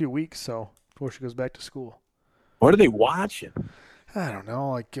a few weeks, so before she goes back to school. What are they watching? I don't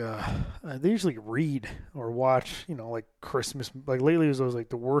know, they usually read or watch, like Christmas. Like lately, it was those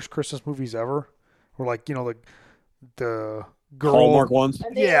the worst Christmas movies ever, or the girl. Hallmark ones.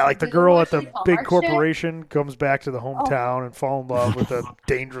 Yeah, like the girl at the big Hallmark corporation comes back to the hometown and fall in love with a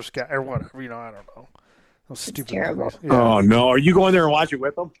dangerous guy or whatever. I don't know. Those stupid terrible. movies. Yeah. Oh no! Are you going there and watch it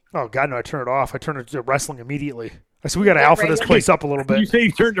with them? Oh God, no! I turn it off. I turn it to wrestling immediately. I said we got to alpha this place up a little Did you bit. say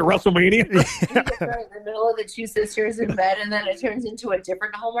you turned to WrestleMania? You get thrown in the middle of the two sisters in bed, and then it turns into a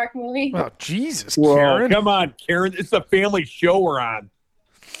different Hallmark movie. Oh Jesus, Whoa, Karen! come on, Karen! It's a family show we're on.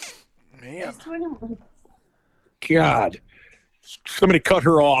 Man, God, somebody cut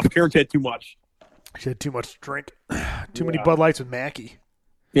her off. Karen's had too much. she had too much to drink. Too many Bud Lights with Mackie.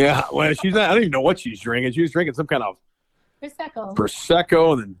 Yeah, well, she's not. I don't even know what she's drinking. She was drinking some kind of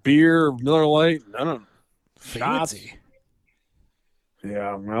Prosecco. and then beer, Miller Lite. I don't know. Shots. Fancy.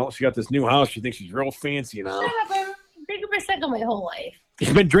 Yeah, well, she got this new house. She thinks she's real fancy now. Shut up! I've been drinking Prosecco my whole life.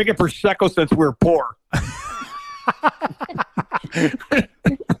 She's been drinking Prosecco since we were poor.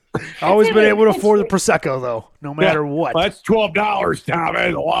 Always been able to afford the Prosecco though, no matter what. Well, that's $12, Tom.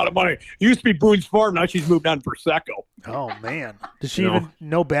 That's a lot of money. Used to be Boone's Farm. Now she's moved on to Prosecco. Oh man, does she No. even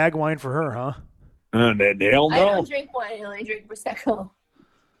no bag wine for her? Huh? Hell I no. don't drink wine. I only drink Prosecco.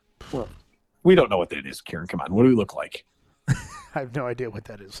 We don't know what that is, Karen. Come on. What do we look like? I have no idea what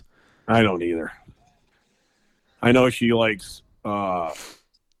that is. I don't either. I know she likes a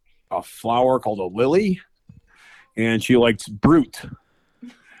flower called a lily, and she likes Brute,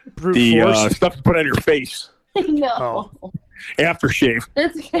 Brute the force. stuff to put on your face, No. aftershave,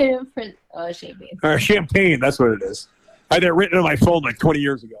 That's kind of for shaving. or champagne. That's what it is. I had that written on my phone like 20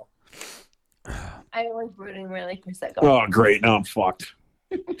 years ago. I don't like Brute and I like Prosecco. Oh, great. Now I'm fucked.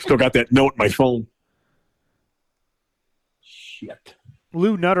 Still got that note in my phone. Shit.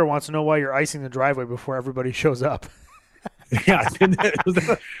 Lou Nutter wants to know why you're icing the driveway before everybody shows up. Yeah,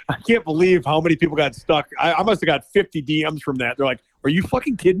 I can't believe how many people got stuck. I must have got 50 DMs from that. They're like, "Are you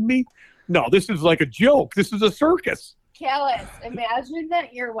fucking kidding me? No, this is like a joke. This is a circus." Callis, imagine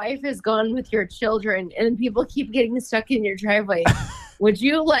that your wife is gone with your children and people keep getting stuck in your driveway. Would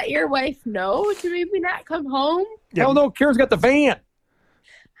you let your wife know to maybe not come home? Yeah. Hell no, Karen's got the van.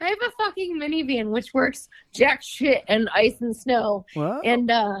 I have a fucking minivan which works jack shit and ice and snow. Well, And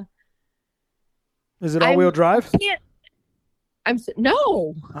is it all-wheel drive?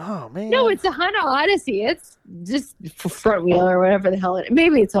 no. Oh man. No, it's a Honda Odyssey. It's just front wheel or whatever the hell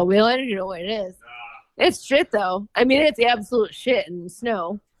maybe it's all wheel. I don't even know what it is. It's shit though. I mean, it's absolute shit in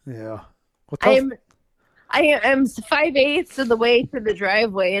snow. Yeah. Well, tell- I am 5/8 of the way to the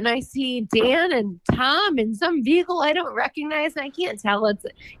driveway, and I see Dan and Tom in some vehicle I don't recognize, and I can't tell it's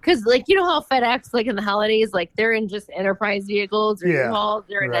because, like, you know how FedEx, like in the holidays, like they're in just enterprise vehicles or Yeah, U-Hauls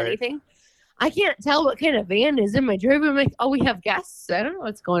or in right. anything. I can't tell what kind of van is in my driveway. I'm like, oh, we have guests. I don't know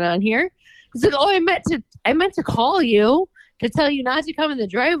what's going on here. It's like, oh, I meant to call you to tell you not to come in the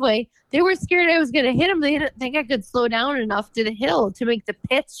driveway. They were scared I was going to hit them. They didn't think I could slow down enough to the hill to make the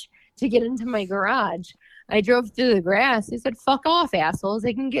pitch to get into my garage. I drove through the grass. He said, "Fuck off, assholes!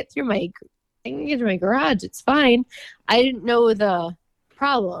 I can get through my garage. It's fine." I didn't know the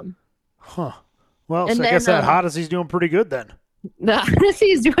problem. Huh. Well, And so I guess then, that Hoddesy's doing pretty good then.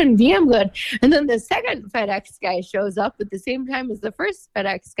 He's doing damn good. And then the second FedEx guy shows up at the same time as the first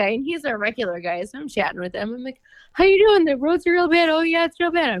FedEx guy, and he's a regular guy. So I'm chatting with him. I'm like, "How you doing? The roads are real bad." "Oh yeah, it's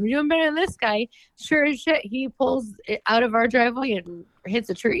real bad." "I'm doing better than this guy." Sure as shit, he pulls it out of our driveway and hits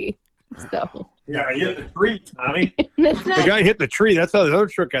a tree. So Yeah, he hit the tree, Tommy. that's The not, guy hit the tree. That's how the other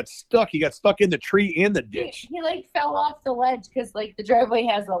truck got stuck. He got stuck in the tree and the ditch. he like fell off the ledge because like the driveway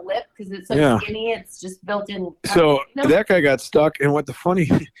has a lip because it's so Yeah. skinny. It's just built in. So No. that guy got stuck, and what the funny,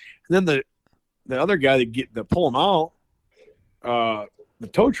 and then the other guy that pull him out, the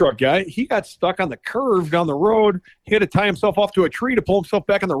tow truck guy, he got stuck on the curve down the road. He had to tie himself off to a tree to pull himself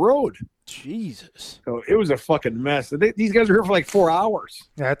back on the road. Jesus. So it was a fucking mess. These guys were here for like 4 hours.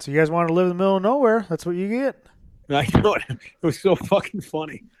 That's you guys want to live in the middle of nowhere. That's what you get. And I know it was so fucking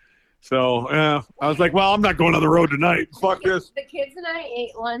funny. So I was like, well, I'm not going on the road tonight. Fuck this. The kids and I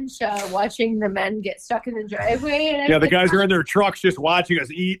ate lunch watching the men get stuck in the driveway. And Yeah, the guys are in their trucks just watching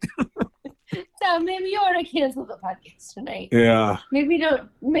us eat. So maybe you ought to cancel the podcast tonight. Yeah. Maybe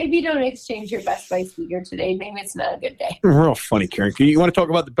don't exchange your Best Buy speaker today. Maybe it's not a good day. Real funny, Karen. You want to talk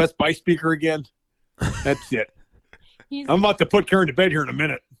about the Best Buy speaker again? That's it. He's, I'm about to put Karen to bed here in a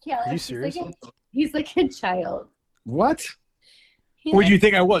minute. yeah, Are you he's serious? He's like a child. What? He's What do you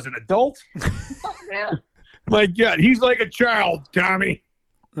think I was, an adult? yeah. My God, he's like a child, Tommy.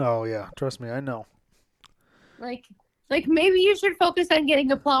 Oh yeah, trust me, I know. Like maybe you should focus on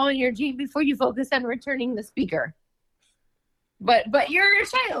getting a plow in your Jeep before you focus on returning the speaker. But you're a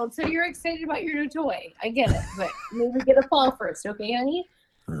child, so you're excited about your new toy. I get it, but maybe get a plow first, okay, honey?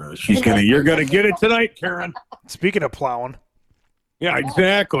 You're gonna get it tonight, Karen. Speaking of plowing, Yeah,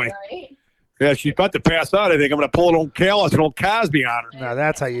 exactly. All right. Yeah, she's about to pass out. I think I'm gonna pull an old Callis and old Cosby on her. now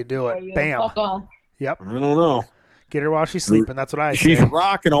that's how you do Or it. you Bam. fuck off. Yep. I don't know. Get her while she's sleeping. That's what I She's say.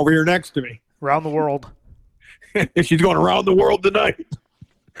 rocking over here next to me. Around the world. She's going around the world tonight.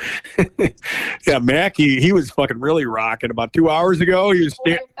 Yeah, Mac, he was fucking really rocking. About 2 hours ago, he was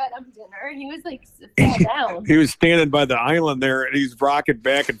Before I fed him dinner, he was like fell down. he was standing by the island there, and he's rocking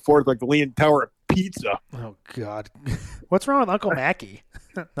back and forth like the Leaning Tower of Pizza. Oh God. What's wrong with Uncle Mackie?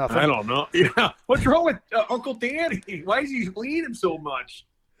 Nothing. I don't know. Yeah, what's wrong with Uncle Danny? Why is he leaning so much?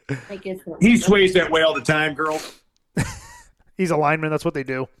 Like it's He sways that way all the time, girl. He's a lineman. That's what they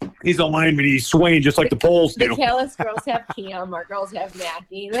do. He's a lineman. He's swaying just like the poles The do. Callis girls have Cam, our girls have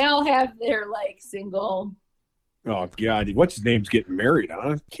Mackie. They all have their like single. Oh God, what's his name's getting married,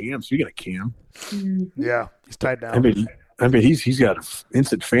 huh? Cam. Speaking of Cam, Yeah, he's tied I down. bet he's got an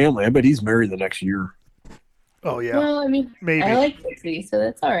instant family. I bet he's married the next year. Oh yeah, Well, I mean, maybe. I like Dixie, so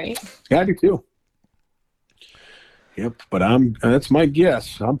that's all right. Yeah, I do too. Yep, but that's my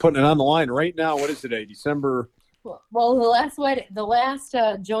guess. I'm putting it on the line right now. What is today? December. Well, the last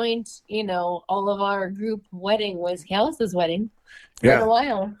joint, all of our group wedding was Callis's wedding. It's been Yeah. a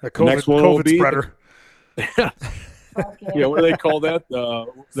while. A next one will COVID be- spreader. Okay. Yeah, what do they call that?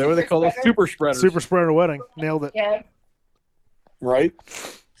 What do they call that? Super spreaders. Super spreader wedding. Nailed it. Yeah. Right?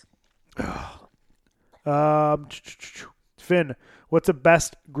 Finn, what's the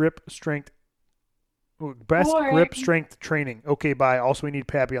best grip strength? Best Boring. grip strength training. Okay, bye. Also, we need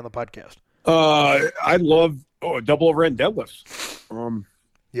Pappy on the podcast. I love double overhead deadlifts.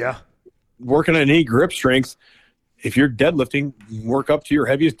 Yeah. Working on any grip strength. If you're deadlifting, work up to your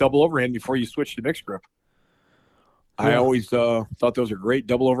heaviest double overhand before you switch to mixed grip. I Yeah. always thought those are great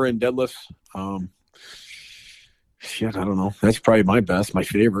double overhand deadlifts. Shit, I don't know. That's probably my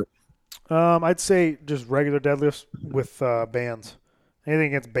favorite. I'd say just regular deadlifts with bands. Anything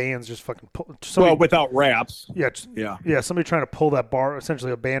against bands, just fucking pull. Somebody, Well, without wraps. yeah, Yeah. somebody trying to pull that bar,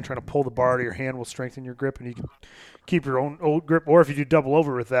 essentially a band trying to pull the bar to your hand will strengthen your grip, and you can keep your own old grip. Or if you do double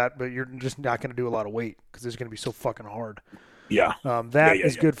over with that, but you're just not going to do a lot of weight because it's going to be so fucking hard. Yeah. That Yeah.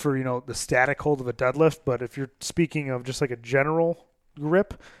 is good for the static hold of a deadlift. But if you're speaking of just like a general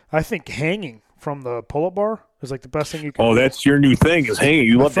grip, I think hanging from the pull-up bar is like the best thing you can. Oh, that's your new thing is hanging.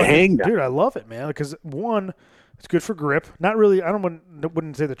 You love to Fucking- hang now. dude. I love it, man. Because one, it's good for grip. Not really. I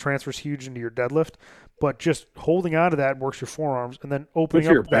wouldn't say the transfer's huge into your deadlift, but just holding on to that works your forearms, and then opening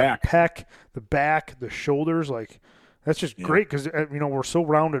Good for up your that back. pec, the back, the shoulders. Like that's just great because we're so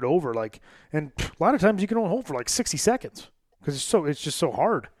rounded over. Like, and a lot of times you can only hold for like 60 seconds because it's just so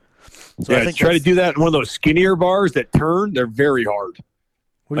hard. So Yeah, try to do that in one of those skinnier bars that turn. They're very hard.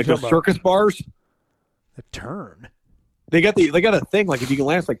 what are Like you those talking about? circus bars. The turn, They got a thing like if you can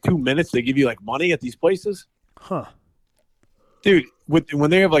last like 2 minutes, they give you like money at these places. huh? Dude, when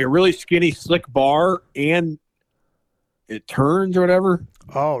they have like a really skinny, slick bar and it turns or whatever.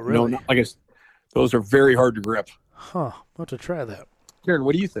 Oh, really? No, I guess those are very hard to grip. Huh. I'll have to try that. Karen,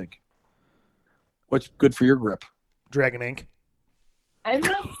 what do you think? What's good for your grip? Dragon Ink. I'm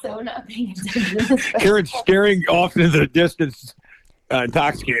not paying attention. Karen's staring off into the distance,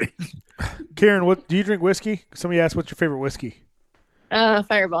 intoxicated. Karen, what do you drink whiskey? Somebody asked what's your favorite whiskey.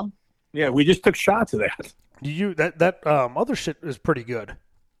 Fireball. Yeah, we just took shots of that. Do you that other shit is pretty good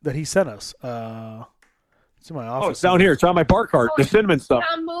that he sent us. It's in my office. Oh, it's down here. It's on my bar cart. The cinnamon stuff.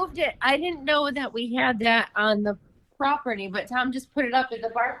 Tom moved it. I didn't know that we had that on the property, but Tom just put it up at the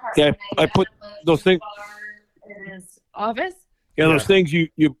bar cart. Yeah, I put those things in his office. Yeah, those things you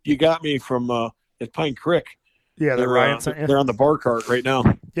got me from at Pine Creek. Yeah, they're they're on the bar cart right now.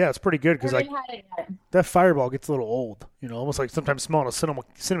 Yeah, it's pretty good because I like haven't had it yet. that Fireball gets a little old. You know, almost like sometimes smelling a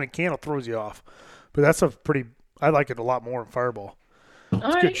cinnamon candle throws you off. But that's a pretty. I like it a lot more than Fireball. It's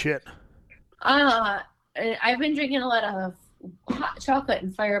All good right. shit. I've been drinking a lot of hot chocolate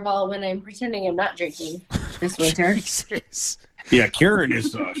and Fireball when I'm pretending I'm not drinking this winter. Jesus. Yeah, Karen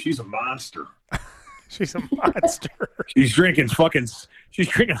is she's a monster. She's a monster. She's drinking hot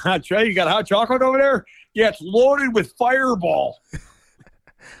chocolate. You got hot chocolate over there? Yeah, it's loaded with Fireball.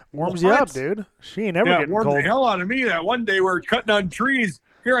 Warms you up, dude. She ain't never Yeah, it getting warmed cold. the hell out of me that one day we were cutting on trees.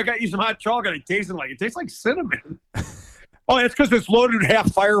 Here, I got you some hot chocolate. It tastes like cinnamon. Oh, that's because it's loaded with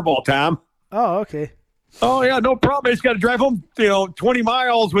half Fireball, Tom. Oh, okay. Oh, yeah, no problem. I just got to drive home, 20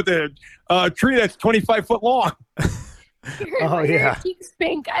 miles with a tree that's 25 foot long. Oh, yeah. Cheeks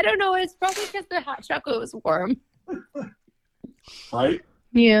pink. I don't know. It's probably because the hot chocolate was warm. Right?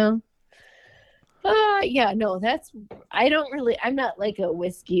 Yeah. Yeah, no, I'm not like a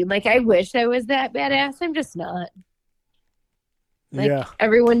whiskey. Like, I wish I was that badass. I'm just not. Like, Yeah.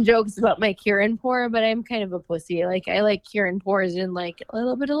 everyone jokes about my Kieran pour, but I'm kind of a pussy. Like, I like Kieran pours in, like, a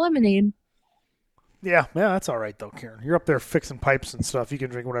little bit of lemonade. Yeah, that's all right, though, Karen. You're up there fixing pipes and stuff. You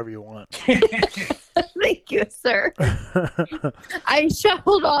can drink whatever you want. Thank you, sir. I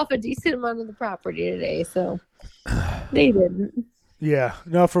shoveled off a decent amount of the property today, so they didn't. Yeah.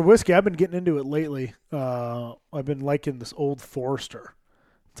 No, for whiskey, I've been getting into it lately. I've been liking this Old Forester.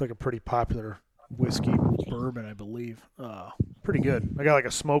 It's like a pretty popular whiskey bourbon, I believe. Pretty good. I got like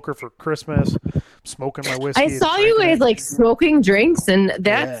a smoker for Christmas. I'm smoking my whiskey. I and saw you drinking guys it. like smoking drinks, and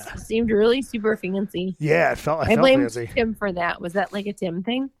that Yeah. seemed really super fancy. Yeah, I felt I blame fancy. Tim for that. Was that like a Tim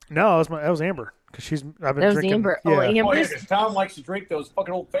thing? No, that was Amber because I've been That was drinking. Amber. Yeah, Oh, Amber. Oh, yeah, because Tom likes to drink those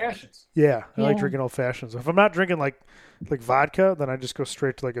fucking old fashions. yeah, I like Yeah. drinking old fashions. If I'm not drinking like vodka, then I just go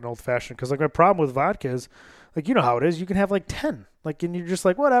straight to like an old fashioned. Because like my problem with vodka is, like, you know how it is. You can have like 10, like, and you're just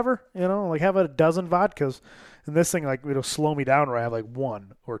like whatever, like have a dozen vodkas, and this thing like it'll slow me down where I have like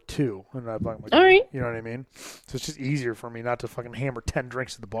 1 or 2, and I'm like, All right. you know what I mean? So it's just easier for me not to fucking hammer 10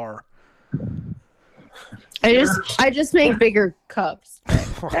 drinks at the bar. I just make bigger cups.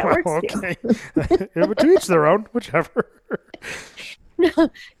 That works too. Okay, yeah, but to each their own, whichever. No,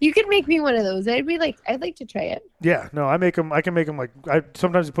 you could make me one of those. I'd like to try it. Yeah, no, I can make them like I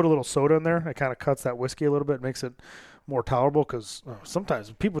sometimes put a little soda in there. It kind of cuts that whiskey a little bit, makes it more tolerable because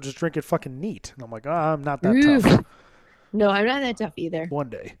sometimes people just drink it fucking neat, and I'm like, I'm not that Oof. tough. No, I'm not that tough either. One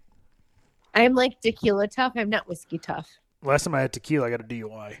day, I'm like tequila tough. I'm not whiskey tough. last time I had tequila, I got a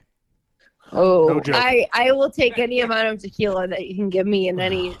DUI. Oh, No joke. I will take any amount of tequila that you can give me in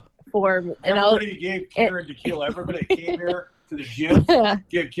any form, and I'll. Everybody gave Karen tequila. Everybody that came here to the gym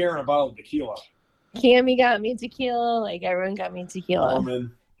gave Karen a bottle of tequila. Cammy got me tequila. Like, everyone got me tequila.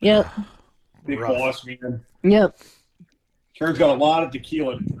 Woman, Yep. big Rough. boss man. Yep. Karen's got a lot of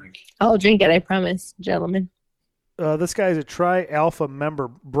tequila to drink. I'll drink it. I promise, gentlemen. This guy's a Tri-Alpha member,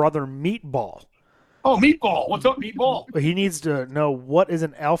 brother Meatball. Oh, Meatball. What's up, Meatball? He needs to know what is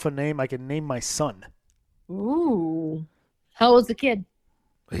an alpha name I can name my son. Ooh. How old's the kid?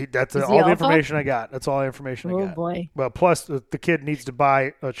 That's Is he all the alpha? information I got. That's all the information I Oh got. boy. Well, plus the kid needs to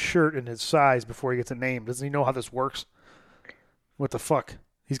buy a shirt in his size before he gets a name. Doesn't he know how this works? What the fuck?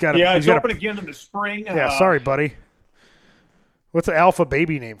 He's got. Yeah, He's it's got open again in the spring. Yeah, sorry, buddy. What's an alpha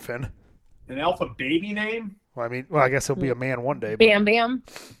baby name, Finn? An alpha baby name? Well, I guess he'll be a man one day. But Bam Bam.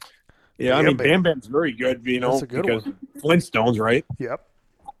 Yeah, I Bam mean, Bam. Bam Bam's very good, That's a good because Flintstones, right? Yep.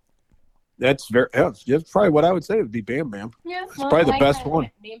 That's probably what I would say would be Bam Bam. Yeah, probably the best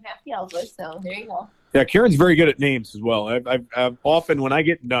one. Name half the alphas, so there you go. Yeah, Karen's very good at names as well. I've often, when I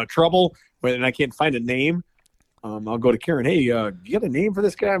get in trouble and I can't find a name, I'll go to Karen. Hey, you got a name for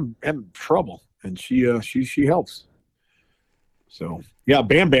this guy? I'm having trouble, and she helps. So yeah,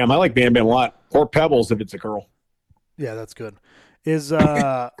 Bam Bam. I like Bam Bam a lot. Or Pebbles if it's a girl. Yeah, that's good. Is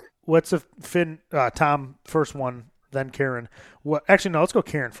what's a Finn Tom first one? then Karen. What? Actually, no. Let's go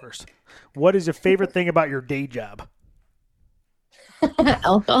Karen first. What is your favorite thing about your day job?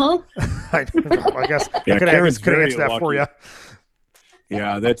 Alcohol. I guess Yeah, I could Karen's answer very that for lucky. you.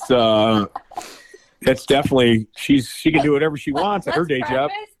 Yeah, that's definitely she can do whatever she wants at her day job.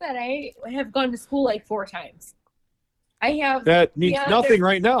 That I have gone to school like 4 times. I have That means beyond nothing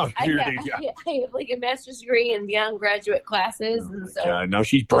right now. I Your have, day job. I have like a master's degree in beyond graduate classes, and so Yeah, now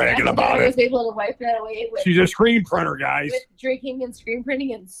she's bragging about I was it. able to wipe that away with, She's a screen printer, guys. with drinking and screen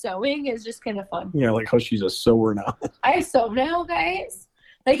printing and sewing is just kind of fun. Yeah, like how she's a sewer now. I sew now, guys.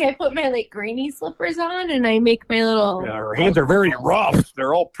 Like I put my like grainy slippers on and I make my little. Yeah, her hands are very rough.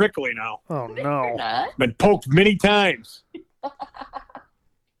 They're all prickly now. Oh They're no. not. Been poked many times.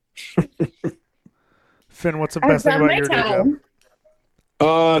 Finn, what's the I've best thing done about my your day job?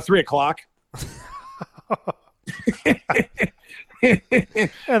 time. 3:00.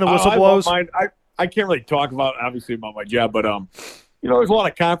 And the whistle blows. I can't really talk about obviously about my job, but there's a lot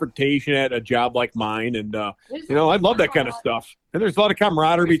of confrontation at a job like mine, and I love that kind of stuff. And there's a lot of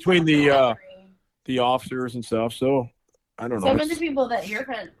camaraderie between the officers and stuff. So I don't know. Some of the people that you're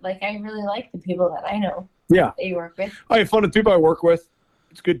friends, like I really like the people that I know. Yeah. That you work with. I have fun with people I work with.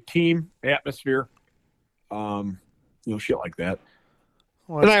 It's a good team atmosphere. Shit like that.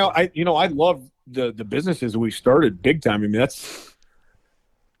 Well, And that's I love the businesses we started big time. I mean,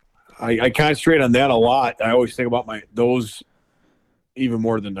 I concentrate on that a lot. I always think about those even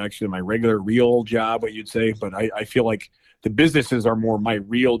more than actually my regular real job, what you'd say. But I feel like the businesses are more my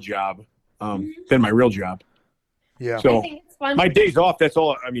real job than my real job. yeah. So I think it's fun. my days off, that's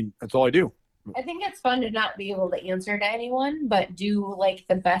all I do. I think it's fun to not be able to answer to anyone, but do like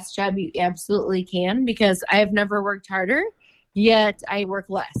the best job you absolutely can, because I've never worked harder, yet I work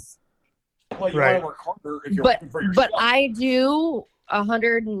less. Well, you Right. want to work harder if you're But working for yourself. but I do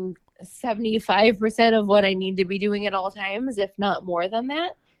 175% of what I need to be doing at all times, if not more than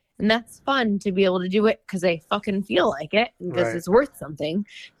that. And that's fun to be able to do it because I fucking feel like it, because Right. it's worth something,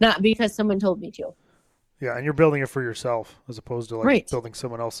 not because someone told me to. Yeah, and you're building it for yourself as opposed to like Right. building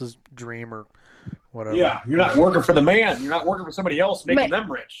someone else's dream or whatever. Yeah, you're not working for the man. You're not working for somebody else making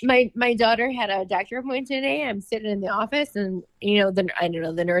them rich. My daughter had a doctor appointment today. I'm sitting in the office, and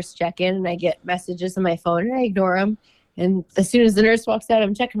the nurse check in, and I get messages on my phone, and I ignore them. And as soon as the nurse walks out,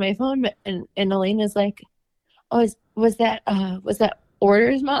 I'm checking my phone, and Elena's like, "Oh, was that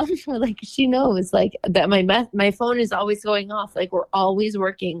orders, Mom?" Like she knows like that my phone is always going off. Like we're always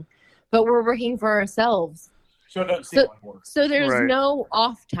working, but we're working for ourselves. So it doesn't seem like work. So there's Right. no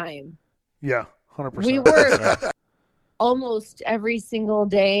off time. Yeah, 100%. We work almost every single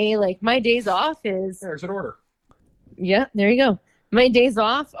day. Like my days off is There's an order. yeah, there you go. My days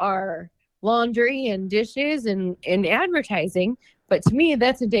off are laundry and dishes and advertising. But to me,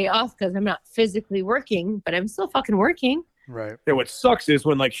 that's a day off because I'm not physically working, but I'm still fucking working. Right. Yeah, what sucks is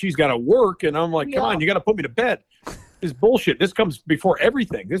when like she's got to work, and I'm like, come Yeah. on, you got to put me to bed. This bullshit. This comes before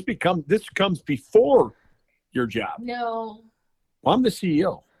everything. This comes before your job. No, Well, I'm the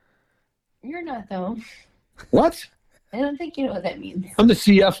CEO. you're not though. What? I don't think you know what that means. I'm the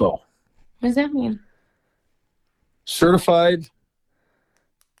CFO. What does that mean? Certified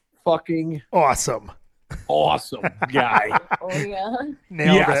fucking Awesome. awesome guy. Oh yeah.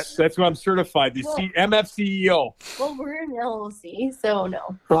 Nailed Yes, it. that's what I'm certified. The MF CEO. Well, we're an LLC, so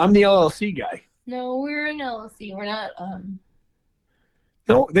no. Well, I'm the LLC guy. No, we're an LLC. We're not.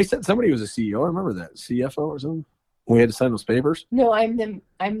 No, they said somebody was a CEO. I remember that. CFO or something. We had to sign those papers. No, I'm the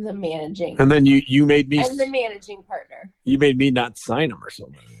managing. And then you made me I'm the managing partner. you made me not sign them or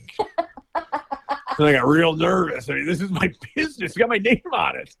something. And I got real nervous. I mean, this is my business. It's got my name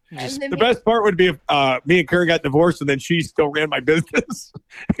on it. The best part would be if me and Karen got divorced and then she still ran my business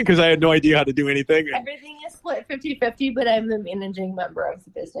because I had no idea how to do anything. Everything is split 50-50, but I'm the managing member of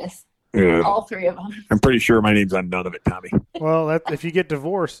the business. Yeah, All three of them. I'm pretty sure my name's on none of it, Tommy. Well, if you get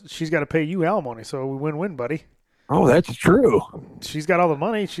divorced, she's got to pay you alimony. So we win-win, buddy. Oh, that's true. She's got all the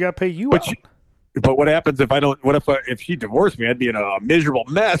money. She got to pay you But out. But what happens if I don't? What if she divorced me? I'd be in a miserable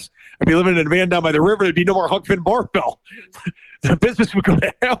mess. I'd be living in a van down by the river. There'd be no more Huck Finn Barbell. The business would go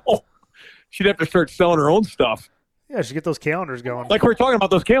to hell. She'd have to start selling her own stuff. Yeah, she get those calendars going. Like we're talking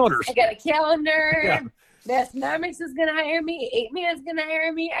about those calendars. I got a calendar. Yeah. Mathematics is going to hire me. 8 Man is going to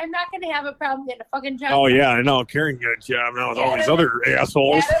hire me. I'm not going to have a problem getting a fucking job. Oh yeah, I know. Karen got a job now with all these other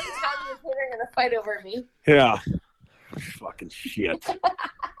assholes. Adam and Tommy and Peter are going to fight over me. Yeah. Fucking shit.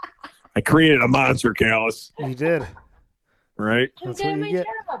 I created a monster, Callus. You did. Right? I'm That's doing what my you get.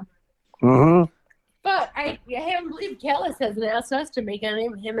 job. Uh-huh. But I haven't believed Callis hasn't asked us to make him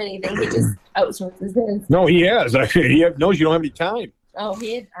anything. He just outsources his. No, he has. He knows you don't have any time. Oh,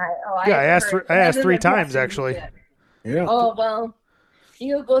 he had. Yeah, I asked 3 times, actually. Yeah. Oh well,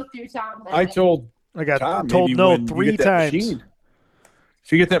 you go through Tom. Then. I told I got Tom, told maybe no when you 3 get that times. machine-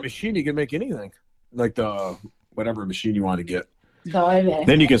 If you get that machine, you can make anything. Like the whatever machine you want to get. No, I mean,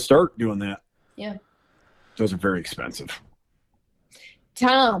 Then you can start doing that. Yeah. Those are very expensive.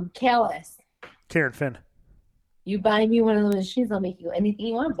 Tom Callis, Karen Finn. you buy me one of the machines, I'll make you anything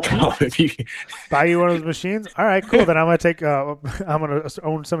you want, buddy. If you- Buy you one of those machines? All right, cool. Then I'm gonna take. I'm gonna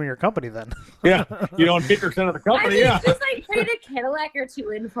own some of your company then. yeah, you own 50% of the I company. mean, Yeah. just like trade a Cadillac or two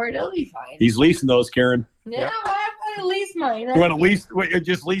in for it, it'll be fine. He's leasing those, Karen. Yeah, I'm gonna lease mine. You want to lease? You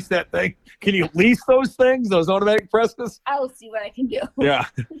just lease that thing? Can you lease those things? Those automatic presses? I'll see what I can do. Yeah,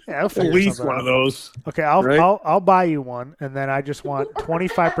 Yeah, I'll we'll figure lease something one out. of those. Okay, I'll Right? I'll buy you one, and then I just want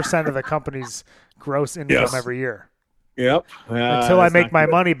 25% of the company's gross income Yes. every year Yep. until I make my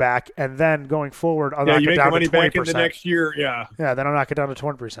money back, and then going forward, I'll Yeah, knock you it make down the money to back in 20%. the next year. Yeah. Yeah, then I'll knock it down to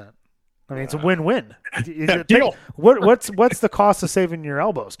 20%. I mean, it's a win-win. Deal. What's the cost of saving your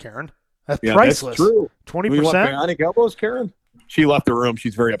elbows, Karen? That's Yeah, priceless. that's true. 20%. We want bionic elbows, Karen? She left the room.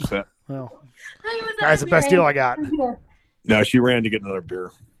 She's very upset. Well, I was that's the best deal I got. No, she ran to get another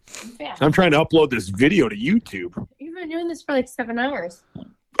beer. Yeah. I'm trying to upload this video to YouTube. You've been doing this for like 7 hours.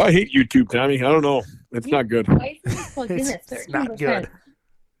 I hate YouTube, Tommy. I don't know. It's not good. Why is this plugged in at It's not good.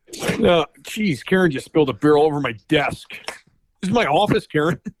 13%? No, geez, Karen just spilled a beer all over my desk. This is my office,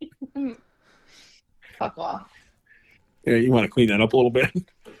 Karen. Fuck off. Yeah, you want to clean that up a little bit?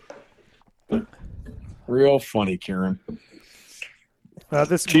 Real funny, Karen.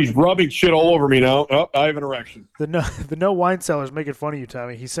 This She's rubbing shit all over me now. Oh, I have an erection. the no wine seller's making fun of you,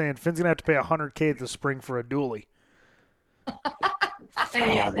 Tommy. He's saying Finn's gonna have to pay $100K this spring for a dually.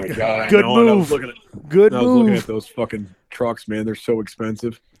 Oh my god! Good I know, and I was move. looking at, Good I was looking move. at those fucking trucks, man. They're so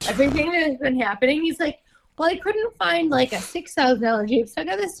expensive. Everything that has been happening, he's like, well, I couldn't find like a $6,000 Jeep, so I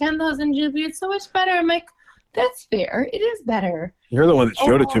got this $10,000 Jeep. It's so much better. I'm like, that's fair. It is better. You're the one that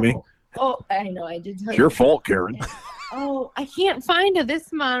showed it to me. Oh, I know. I did tell It's you. your fault, Karen. Oh, I can't find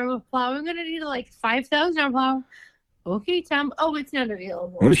this amount of a plow. I'm gonna need like $5,000 plow. Okay, Tom. Oh, it's not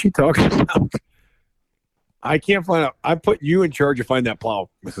available. What is she talking about? I can't find out. I put you in charge of finding that plow,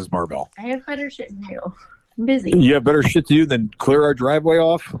 Mrs. Marvell. I have better shit to do. I'm busy. You have better shit to do than clear our driveway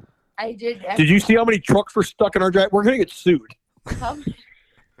off. I did. Did you see how many trucks were stuck in our driveway? We're gonna get sued.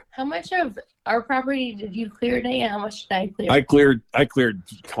 How much of our property did you clear today? And how much did I clear? I cleared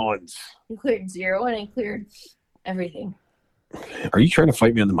tons. You cleared 0, and I cleared everything. Are you trying to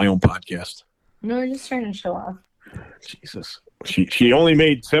fight me on my own podcast? No, we're just trying to show off. Jesus. She only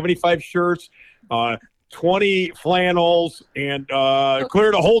made 75 shirts, 20 flannels, and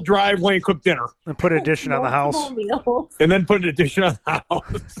cleared a whole driveway and cooked dinner. And put an addition on the house. Multiple meals. And then put an addition on the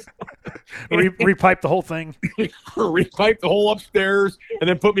house. Repipe the whole thing. Repiped the whole upstairs and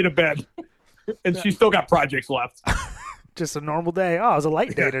then put me to bed. And she still got projects left. Just a normal day. Oh, it was a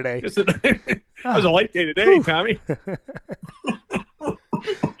light day today. It was a light day today, Tommy.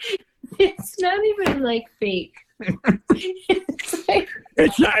 It's not even like fake. It's like,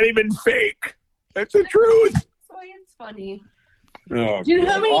 It's not even fake. That's the truth. that's why it's funny. Oh, Do you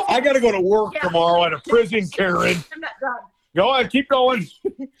know how many- I got to go to work tomorrow at a prison, Karen. I'm not done. Go on, keep going.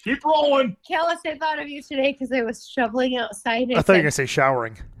 Keep rolling. Callis, I thought of you today because I was shoveling outside. And I thought you were gonna say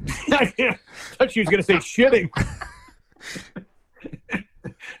showering. I thought she was going to say shitting.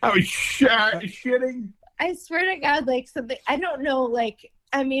 I was shitting. I swear to God, like something. I don't know. Like,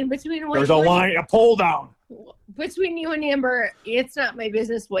 I mean, between what There's a line, a pull down. between you and Amber, it's not my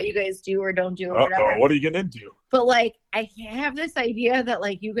business what you guys do or don't do or whatever. Uh-oh, what are you getting into? But like, I have this idea that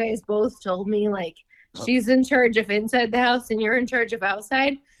like you guys both told me like she's in charge of inside the house and you're in charge of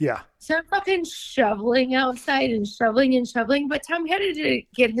outside. Yeah. So I'm fucking shoveling outside and shoveling and shoveling. But Tom had to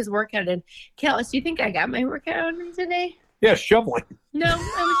get his workout in. Callis, do you think I got my workout in today? Yeah, shoveling. No, I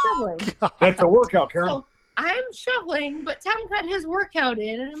was shoveling. That's a workout, Karen. So I'm shoveling, but Tom got his workout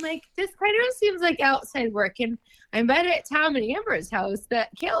in, and I'm like, this kind of seems like outside work. And I bet at Tom and Amber's house that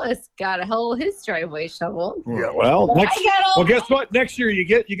Callis got a whole his driveway shoveled. Yeah, well, But next, I got all well, guess what? Next year you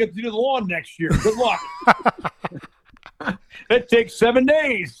get to do the lawn next year. Good luck. That takes 7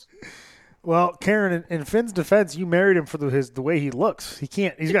 days. Well, Karen, in Finn's defense, you married him for the way he looks. He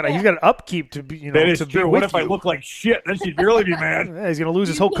can't. He's got an upkeep to be. You know, That is to be true. What with if I you. look like shit? Then she'd really be mad. Yeah, he's gonna lose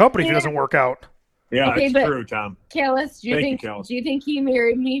his whole company if he doesn't work out. Yeah, Okay, that's but- true, Tom. Callis, do you Thank you, think Callis. do you think he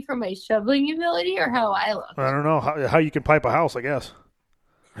married me for my shoveling ability or how I look? I don't know how you can pipe a house. I guess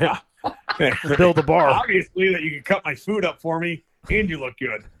Yeah. build a bar. Obviously, that you can cut my food up for me and you look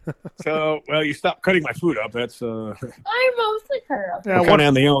good. So, well, you stop cutting my food up. That's I mostly cut her up. Yeah, we're kind of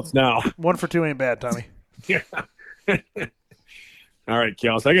on the outs now. 1 for 2 ain't bad, Tommy. Yeah. All right,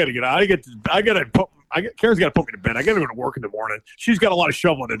 Kels. I gotta get out. I gotta put Karen's got to put me to bed. I got to go to work in the morning. She's got a lot of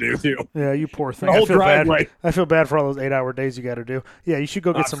shoveling to do too. Yeah, you poor thing. The whole I feel driveway. bad. I feel bad for all those 8-hour days you got to do. Yeah, you should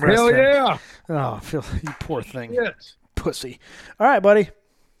go get some rest. Hell then. yeah. Oh, I feel you poor thing. Yes. Pussy. All right, buddy.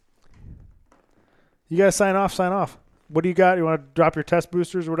 You guys sign off. Sign off. What do you got? You want to drop your test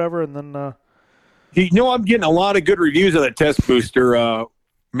boosters or whatever, and then. I'm getting a lot of good reviews of that test booster.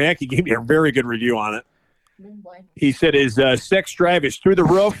 Mackie gave me a very good review on it. He said his sex drive is through the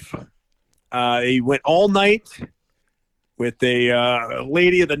roof. He went all night with a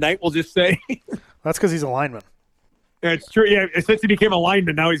lady of the night, we'll just say. That's because he's a lineman. It's true. Yeah, since he became a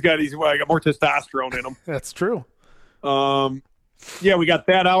lineman, now he's got more testosterone in him. That's true. Yeah, we got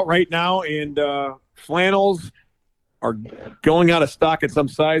that out right now, and flannels are going out of stock in some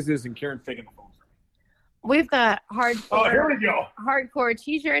sizes, and Karen's taking the phone. We've got Here we go. hardcore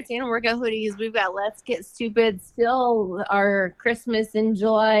t-shirts and workout hoodies. We've got Let's Get Stupid, still our Christmas in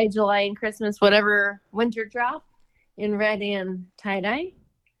July and Christmas, whatever winter drop in red and tie-dye.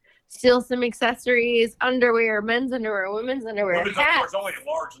 Still some accessories, underwear, men's underwear, women's underwear. Women's hats. underwear's only a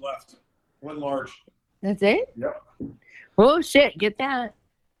large left. One large. That's it? Yep. Oh shit, get that.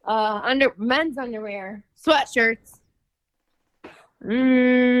 Men's underwear, sweatshirts.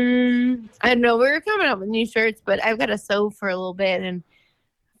 I don't know. We were coming up with new shirts, but I've got to sew for a little bit, and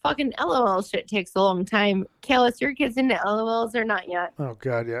fucking LOL shit takes a long time. Callis, your kids into LOLs or not yet? Oh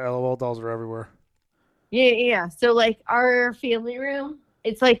god, yeah. LOL dolls are everywhere. Yeah. So like our family room,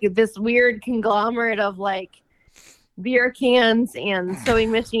 it's like this weird conglomerate of like beer cans and sewing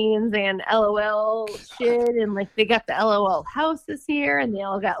machines and LOL shit, and like they got the LOL house this year, and they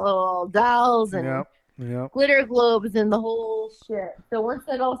all got LOL dolls and. Yep. Glitter globes and the whole shit. So once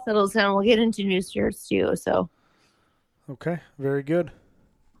that all settles down, we'll get into new shirts too. So, okay, very good.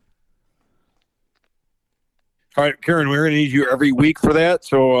 All right, Karen, we're going to need you every week for that.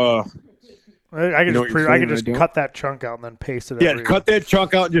 So, I can know just what you're I can saying, just I don't? cut that chunk out and then paste it. yeah, every cut that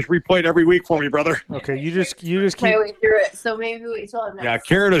chunk out and just replay it every week for me, brother. Okay, you just keep. my way through it. So maybe wait till I'm Yeah, next.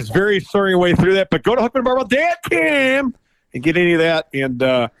 Karen is very sorry way through that, but go to HuckmanBarbell.com and get any of that,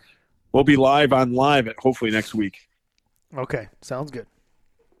 and we'll be live at hopefully next week. Okay, sounds good.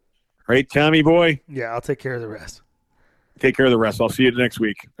 Right, Tommy boy? Yeah, I'll take care of the rest. Take care of the rest. I'll see you next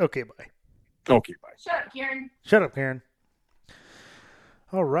week. Okay, bye. Okay, bye. Shut up, Karen. Shut up, Karen.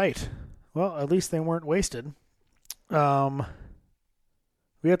 All right. Well, at least they weren't wasted. We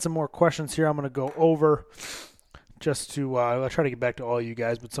had some more questions here I'm going to go over just to I'll try to get back to all you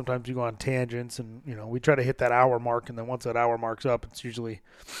guys, but sometimes you go on tangents and, we try to hit that hour mark, and then once that hour mark's up, it's usually,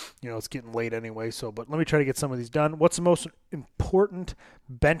 it's getting late anyway. So, but let me try to get some of these done. What's the most important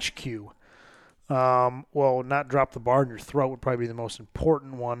bench cue? Well, not drop the bar in your throat would probably be the most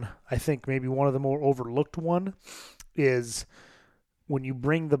important one. I think maybe one of the more overlooked one is when you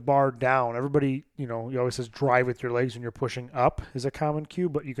bring the bar down. Everybody, you always says drive with your legs when you're pushing up is a common cue,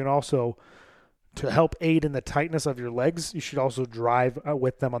 but you can also, to help aid in the tightness of your legs, you should also drive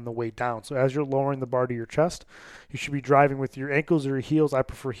with them on the way down. So as you're lowering the bar to your chest, you should be driving with your ankles or your heels. I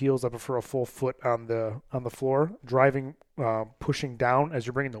prefer heels. I prefer a full foot on the floor. Driving, pushing down as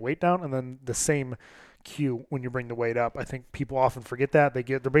you're bringing the weight down, and then the same cue when you bring the weight up. I think people often forget that.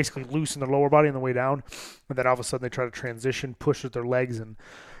 They're basically loose in their lower body on the way down, and then all of a sudden they try to transition, push with their legs, and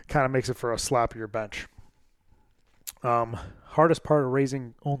kind of makes it for a sloppier bench. Hardest part of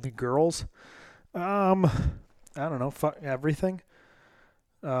raising only girls. I don't know. Everything.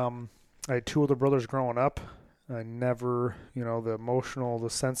 I had two older brothers growing up. I never, the emotional, the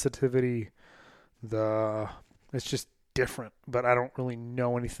sensitivity, it's just different. But I don't really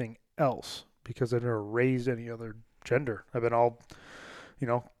know anything else because I've never raised any other gender. I've been all,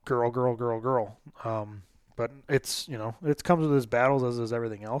 girl. But it's, it comes with its battles as is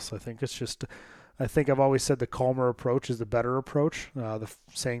everything else. I think I've always said the calmer approach is the better approach.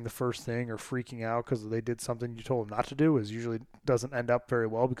 Saying the first thing or freaking out because they did something you told them not to do usually doesn't end up very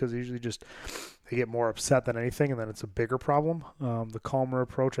well, because they usually they get more upset than anything, and then it's a bigger problem. The calmer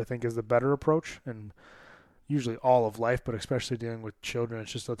approach, I think, is the better approach, and usually all of life, but especially dealing with children,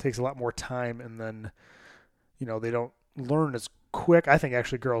 it takes a lot more time, and then they don't learn as quick. I think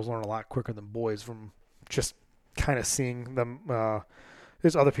actually girls learn a lot quicker than boys from just kind of seeing them.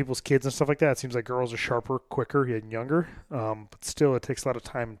 There's other people's kids and stuff like that. It seems like girls are sharper, quicker, and younger. But still, it takes a lot of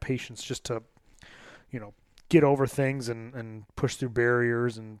time and patience just to, get over things and push through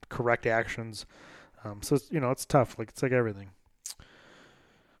barriers and correct actions. So, it's tough. It's like everything.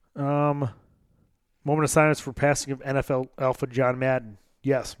 Moment of silence for passing of NFL alpha John Madden.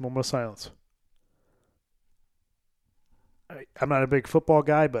 Yes, moment of silence. I'm not a big football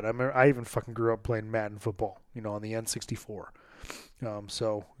guy, but I even fucking grew up playing Madden football, on the N64.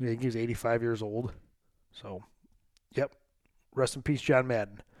 So he was 85 years old. So, yep. Rest in peace, John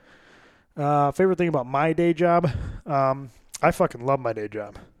Madden. Favorite thing about my day job? I fucking love my day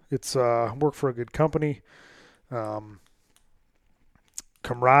job. It's work for a good company.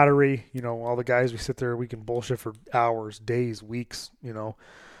 Camaraderie, all the guys, we sit there, we can bullshit for hours, days, weeks,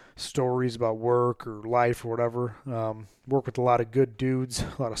 stories about work or life or whatever. Work with a lot of good dudes,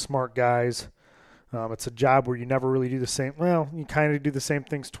 a lot of smart guys. It's a job where you never really do the same. Well, you kind of do the same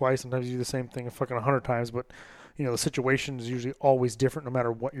things twice. Sometimes you do the same thing fucking 100 times, but the situation is usually always different no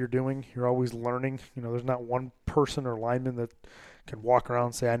matter what you're doing. You're always learning. There's not one person or lineman that can walk around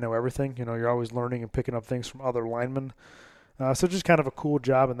and say, I know everything. You're always learning and picking up things from other linemen. So just kind of a cool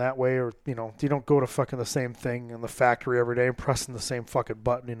job in that way, or, you don't go to fucking the same thing in the factory every day and pressing the same fucking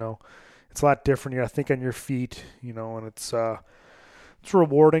button, It's a lot different. You got to think on your feet, and it's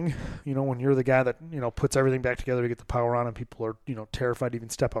rewarding, when you're the guy that, puts everything back together to get the power on, and people are, terrified to even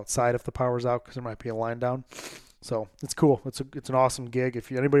step outside if the power's out because there might be a line down. So it's cool. It's an awesome gig.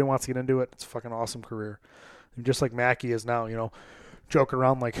 If anybody wants to get into it, it's a fucking awesome career. And just like Mackie is now, joking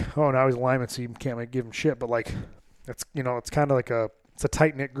around like, oh, now he's a lineman, so you can't give him shit. But like, it's, it's kind of like it's a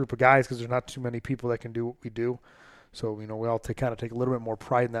tight-knit group of guys because there's not too many people that can do what we do. So, we all take a little bit more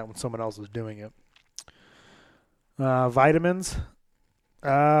pride in that when someone else is doing it. Vitamins.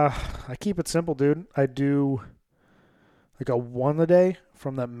 I keep it simple, dude. I do like a one a day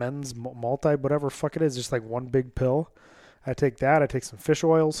from that men's multi, whatever fuck it is, just like one big pill. I take that. I take some fish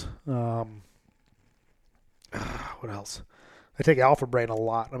oils. What else? I take Alpha Brain a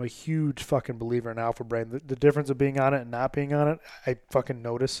lot. I'm a huge fucking believer in Alpha Brain. The difference of being on it and not being on it, I fucking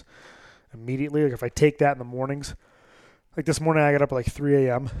notice immediately. Like if I take that in the mornings, like this morning I got up at like 3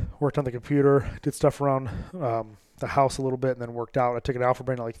 a.m., worked on the computer, did stuff around the house a little bit, and then worked out. I took an Alpha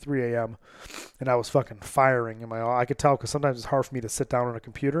Brain at like 3 a.m., and I was fucking firing. I could tell because sometimes it's hard for me to sit down on a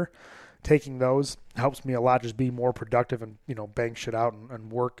computer. Taking those helps me a lot, just be more productive and, bang shit out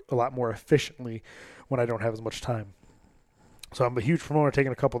and work a lot more efficiently when I don't have as much time. So I'm a huge promoter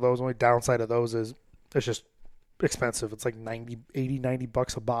taking a couple of those. The only downside of those is it's just expensive. It's like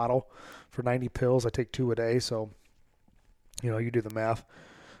 $90 a bottle for 90 pills. I take 2 a day, so you do the math.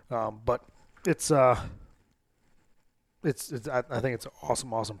 But it's I think it's an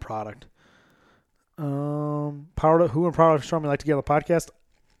awesome product. Who and Power Strong like to get on the podcast?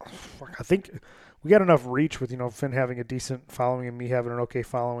 I think we got enough reach with Finn having a decent following and me having an okay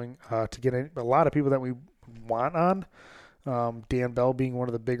following to get a lot of people that we want on. Dan Bell being one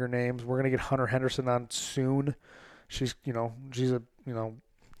of the bigger names. We're gonna get Hunter Henderson on soon. She's a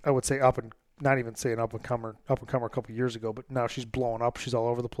I would say not even say an up and comer a couple years ago, but now she's blowing up. She's all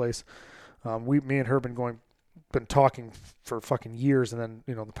over the place. Me and her been talking for fucking years, and then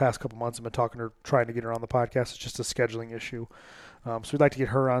the past couple months I've been talking to her, trying to get her on the podcast. It's just a scheduling issue. So we'd like to get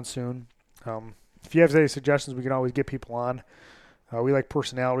her on soon. If you have any suggestions, we can always get people on. We like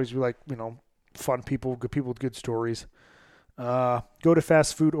personalities. We like fun people with good stories. Go to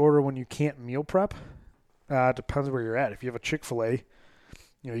fast food order when you can't meal prep. Depends where you're at. If you have a Chick-fil-A,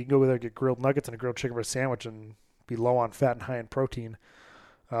 you can go over there and get grilled nuggets and a grilled chicken breast sandwich and be low on fat and high in protein.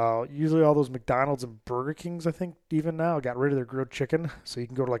 Usually all those McDonald's and Burger Kings, I think, even now, got rid of their grilled chicken. So you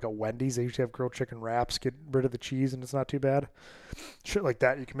can go to like a Wendy's. They usually have grilled chicken wraps, get rid of the cheese, and it's not too bad. Shit like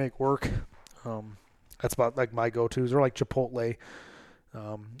that you can make work. That's about like my go-tos. Or like Chipotle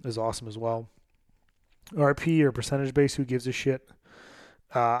is awesome as well. RP or percentage based, who gives a shit?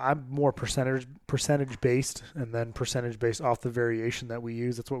 I'm more percentage based, and then percentage based off the variation that we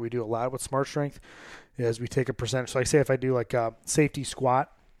use. That's what we do a lot with Smart Strength, is we take a percentage. So I say if I do like a safety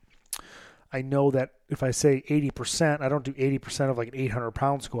squat, I know that if I say 80%, I don't do 80% of like an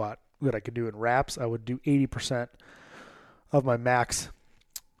 800-pound squat that I could do in reps. I would do 80% of my max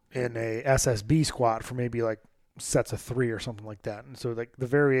in a SSB squat for maybe like sets of 3 or something like that. And so like the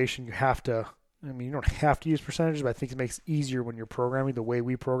variation, you don't have to use percentages, but I think it makes it easier when you're programming. The way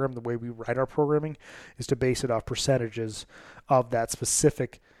we program, the way we write our programming is to base it off percentages of that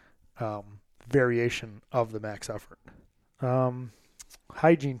specific variation of the max effort.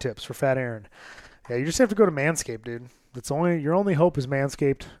 Hygiene tips for Fat Aaron. Yeah, you just have to go to Manscaped, dude. Your only hope is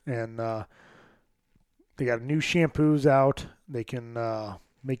Manscaped, and they got new shampoos out. They can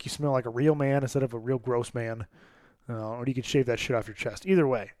make you smell like a real man instead of a real gross man, or you can shave that shit off your chest. Either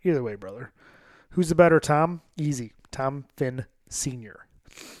way, brother. Who's the better, Tom? Easy. Tom Finn Sr.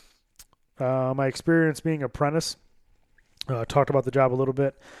 My experience being apprentice. Talked about the job a little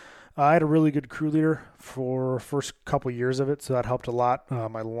bit. I had a really good crew leader for first couple years of it, so that helped a lot.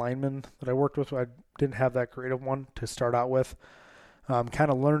 My lineman that I worked with, I didn't have that great of one to start out with.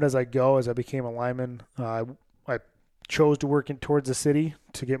 Kind of learned as I go. As I became a lineman, I chose to work towards the city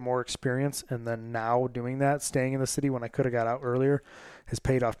to get more experience, and then now doing that, staying in the city when I could have got out earlier, has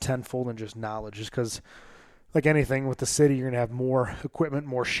paid off tenfold in just knowledge. Just because, like anything with the city, you're going to have more equipment,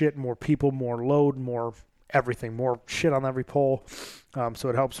 more shit, more people, more load, more everything, more shit on every pole. So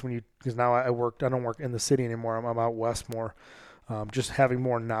it helps when because now I don't work in the city anymore. I'm out west more. Just having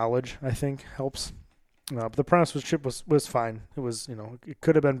more knowledge, I think, helps. But the apprenticeship was fine. It was, it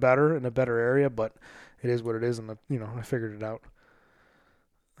could have been better in a better area, but it is what it is, and I figured it out.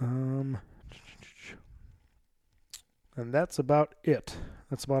 And that's about it.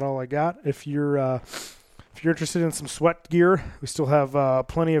 That's about all I got. If you're interested in some sweat gear, we still have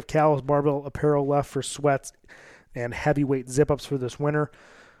plenty of Callus Barbell apparel left for sweats and heavyweight zip-ups for this winter.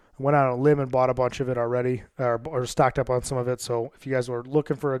 I went out on a limb and bought a bunch of it already, or stocked up on some of it. So if you guys are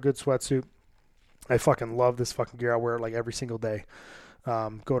looking for a good sweatsuit, I fucking love this fucking gear. I wear it like every single day.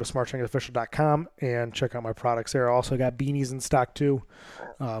 Go to smartshrinkofficial.com and check out my products there. I also got beanies in stock too,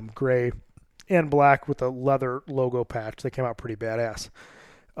 gray and black with a leather logo patch. They came out pretty badass.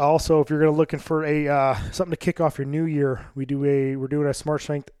 Also, if you're looking for something to kick off your new year, we're doing a Smart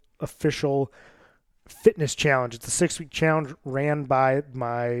Strength official fitness challenge. It's a 6-week challenge ran by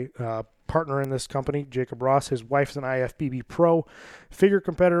my partner in this company, Jacob Ross. His wife is an IFBB pro figure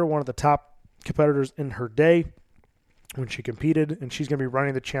competitor, one of the top competitors in her day when she competed, and she's going to be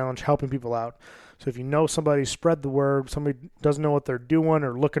running the challenge, helping people out. So if you know somebody, spread the word. Somebody doesn't know what they're doing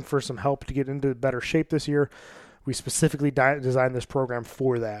or looking for some help to get into better shape this year, we specifically designed this program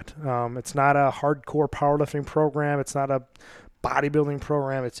for that. It's not a hardcore powerlifting program. It's not a bodybuilding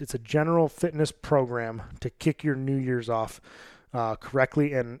program. It's a general fitness program to kick your New Year's off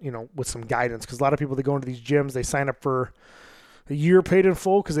correctly and, with some guidance. Because a lot of people that go into these gyms, they sign up for a year paid in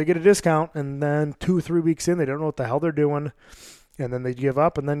full because they get a discount, and then 2 or 3 weeks in, they don't know what the hell they're doing, and then they give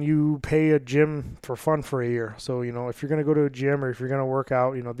up, and then you pay a gym for fun for a year. So, if you're going to go to a gym or if you're going to work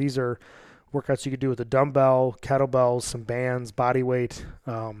out, these are workouts you could do with a dumbbell, kettlebells, some bands, body weight,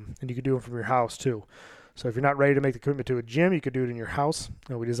 and you could do them from your house too. So if you're not ready to make the commitment to a gym, you could do it in your house.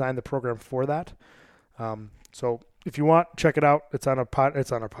 We designed the program for that. So if you want, check it out. It's on our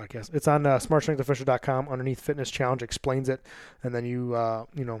podcast. It's on smartstrengthofficial.com. Underneath Fitness Challenge explains it. And then you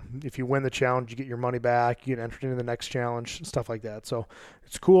if you win the challenge, you get your money back. You get entered into the next challenge, stuff like that. So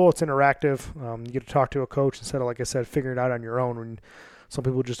it's cool. It's interactive. You get to talk to a coach instead of, like I said, figuring it out on your own when some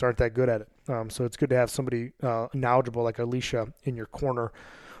people just aren't that good at it. So it's good to have somebody knowledgeable like Alicia in your corner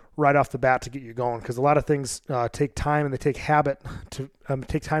right off the bat to get you going, because a lot of things take time, and they take time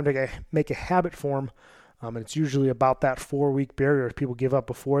to make a habit form. And it's usually about that 4-week barrier. People give up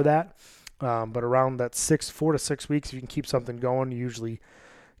before that. But around that 4 to 6 weeks, if you can keep something going, you usually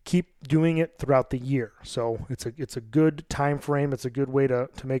keep doing it throughout the year. So it's a good time frame. It's a good way to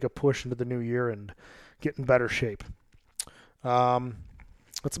make a push into the new year and get in better shape.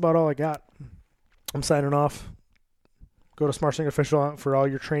 That's about all I got. I'm signing off. Go to Smart Strength Official for all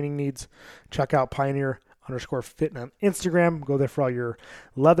your training needs. Check out Pioneer_Fit on Instagram. Go there for all your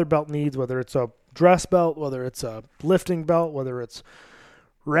leather belt needs, whether it's a dress belt, whether it's a lifting belt, whether it's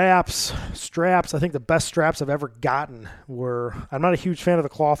wraps, straps. I think the best straps I've ever gotten were, I'm not a huge fan of the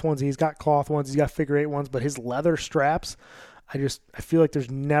cloth ones. He's got cloth ones. He's got figure 8 ones, but his leather straps, I feel like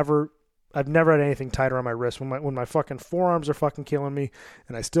I've never had anything tighter on my wrist. When my fucking forearms are fucking killing me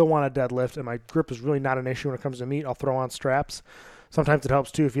and I still want to deadlift and my grip is really not an issue when it comes to meat, I'll throw on straps. Sometimes it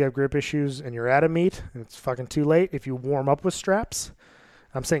helps too if you have grip issues and you're at a meet and it's fucking too late. If you warm up with straps,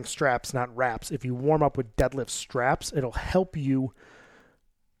 I'm saying straps, not wraps. If you warm up with deadlift straps, it'll help you,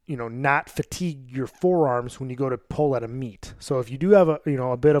 not fatigue your forearms when you go to pull at a meet. So if you do have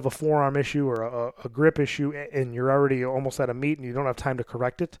a bit of a forearm issue or a grip issue and you're already almost at a meet and you don't have time to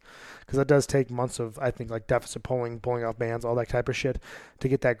correct it, because that does take months of, I think, like deficit pulling off bands, all that type of shit to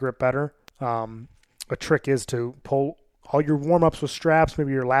get that grip better. A trick is to pull all your warm-ups with straps,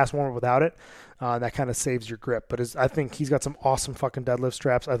 maybe your last warm-up without it. That kind of saves your grip. But I think he's got some awesome fucking deadlift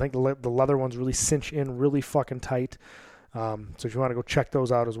straps. I think the leather ones really cinch in really fucking tight. So if you want to go check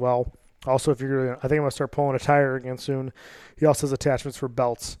those out as well. Also, I think I'm going to start pulling a tire again soon. He also has attachments for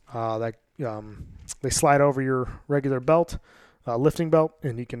belts that they slide over your regular belt, lifting belt,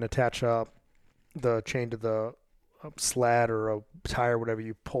 and you can attach the chain to the slat or a tire, whatever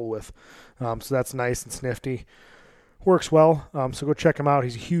you pull with. So that's nice and snifty. Works well. So go check him out.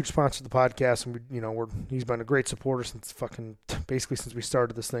 He's a huge sponsor of the podcast, and he's been a great supporter since we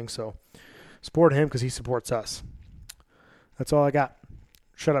started this thing. So support him because he supports us. That's all I got.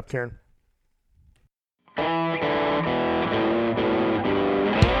 Shut up, Karen.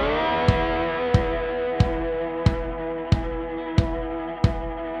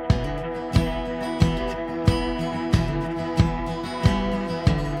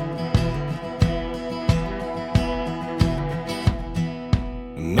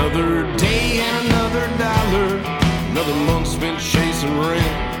 Another day and another dollar, another month spent chasing rent,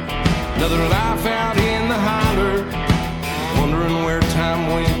 another life out in the holler, wondering where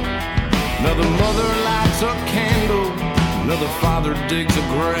time went. Another mother lights a candle, another father digs a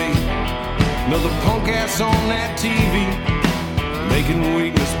grave, another punk ass on that TV, making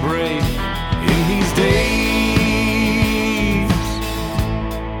weakness brave. In these days,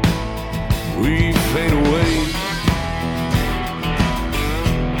 we fade away.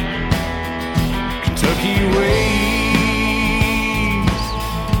 Kentucky ways,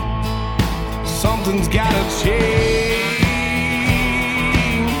 something's gotta change.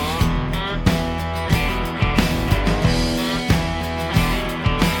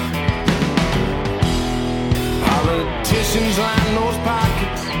 Politicians line those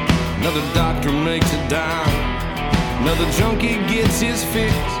pockets, another doctor makes a dime, another junkie gets his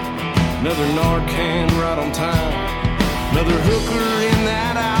fix, another Narcan right on time, another hooker in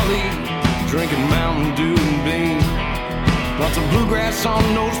that alley, drinking Mountain Dew and Bean. Lots of bluegrass on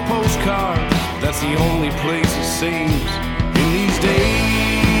those postcards, that's the only place it seems. In these days,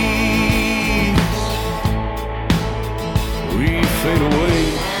 we fade away.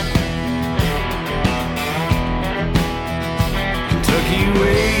 Kentucky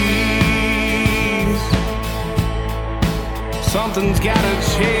ways, something's gotta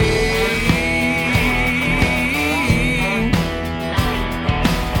change.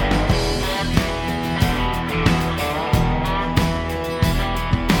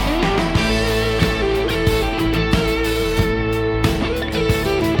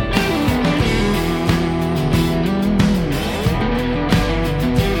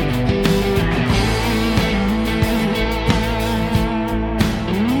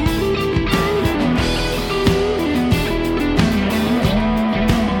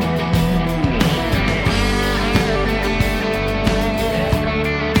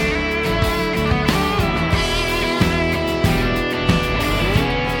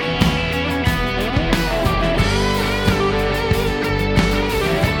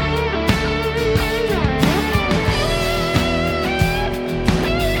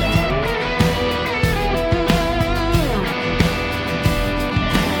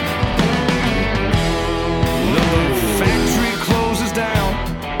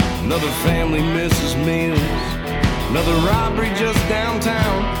 Another family misses meals, another robbery just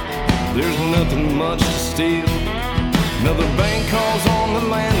downtown, there's nothing much to steal. Another bank calls on the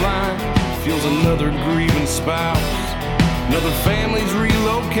landline, feels another grieving spouse. Another family's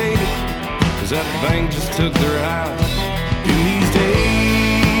relocated, cause that bank just took their house. In